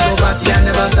friends, we go party and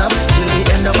never stop till we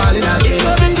end up all in a game.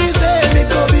 It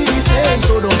could be the same,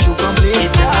 so don't you complain.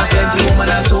 If you have plenty woman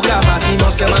and soca party,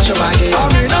 must come and show back in.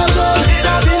 I'm in a zone,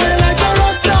 feeling like a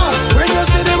rock star. When you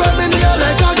see the rap in the air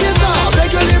like a guitar,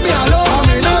 beg you leave me alone. I'm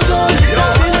in a zone,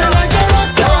 feeling like a rock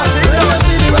star. When you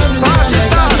see the rap in the air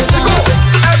like a guitar.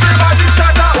 Everybody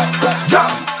stand up,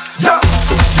 jump, jump,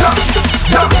 jump,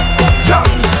 jump, jump,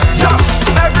 jump.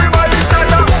 Everybody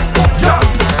stand up, jump,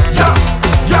 jump,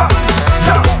 jump,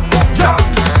 jump, jump,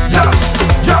 jump,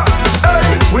 jump.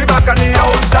 Hey, we back on the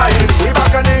outside, we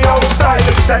back on the outside.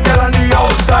 Send girl on the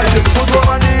outside, put rum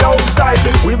on the outside.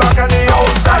 We back on the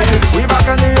outside, we back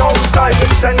on the outside.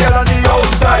 Send girl on the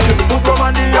outside, put rum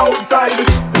on the outside.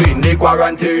 We in the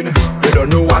quarantine, we don't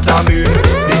know what I mean.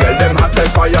 The girl them hot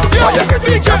like fire, fire get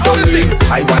you just on me.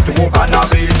 I want to walk on a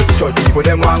beach, church people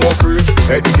them want go preach.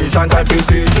 Education time to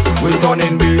teach, we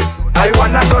turning beast. I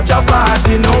wanna touch a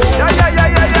party now.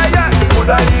 Yeah.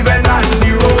 Coulda even on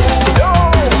the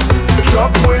road.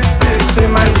 Truck with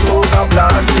system and soca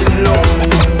blasting low.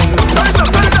 Turn it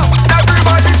up,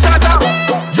 everybody stand up.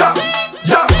 Jump,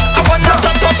 jump, I want jump,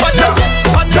 jump, jump,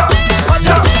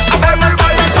 jump.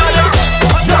 Everybody stand up.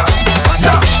 Jump,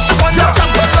 jump,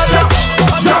 jump, jump,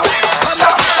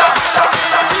 jump.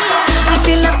 I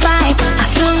feel the vibe, I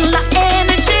feel the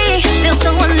energy, feel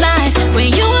so alive when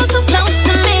you are so close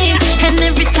to me. And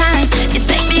every time you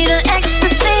take me to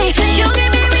ecstasy, you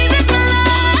give me reason for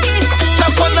life.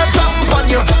 Just wanna jump on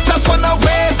you, just wanna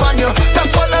wave on you,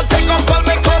 just wanna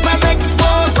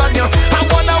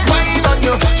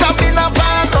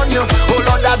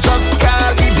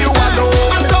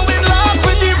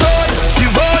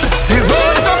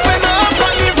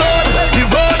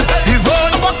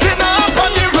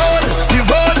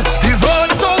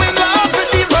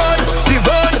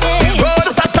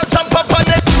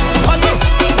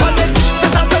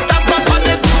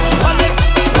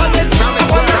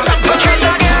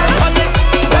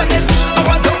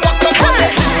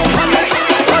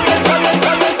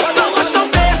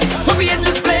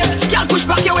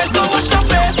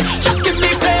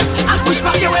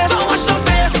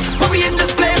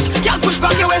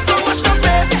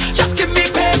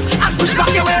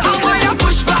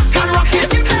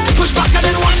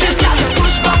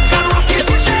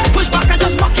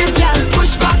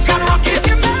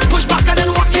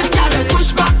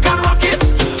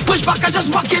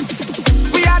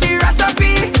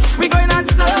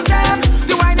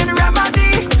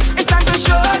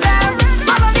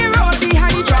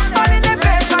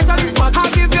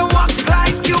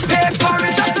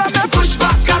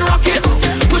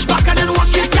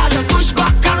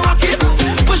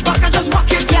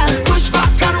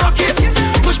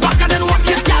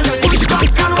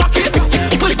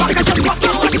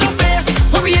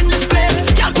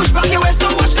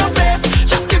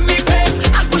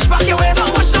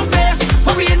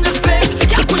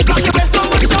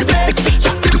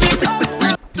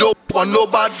want no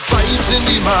bad vibes in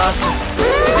the mass.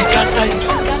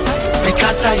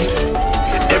 Because I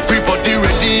everybody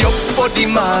ready up for the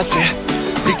mass.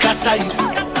 Because I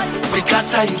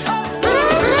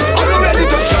all ready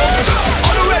to jump,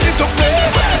 all ready to play,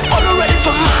 all ready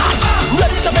for mass,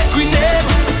 ready to make grenade,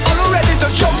 all ready to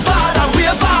jump hard and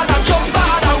wave hard and jump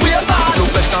hard and wave hard. No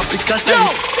better because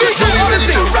I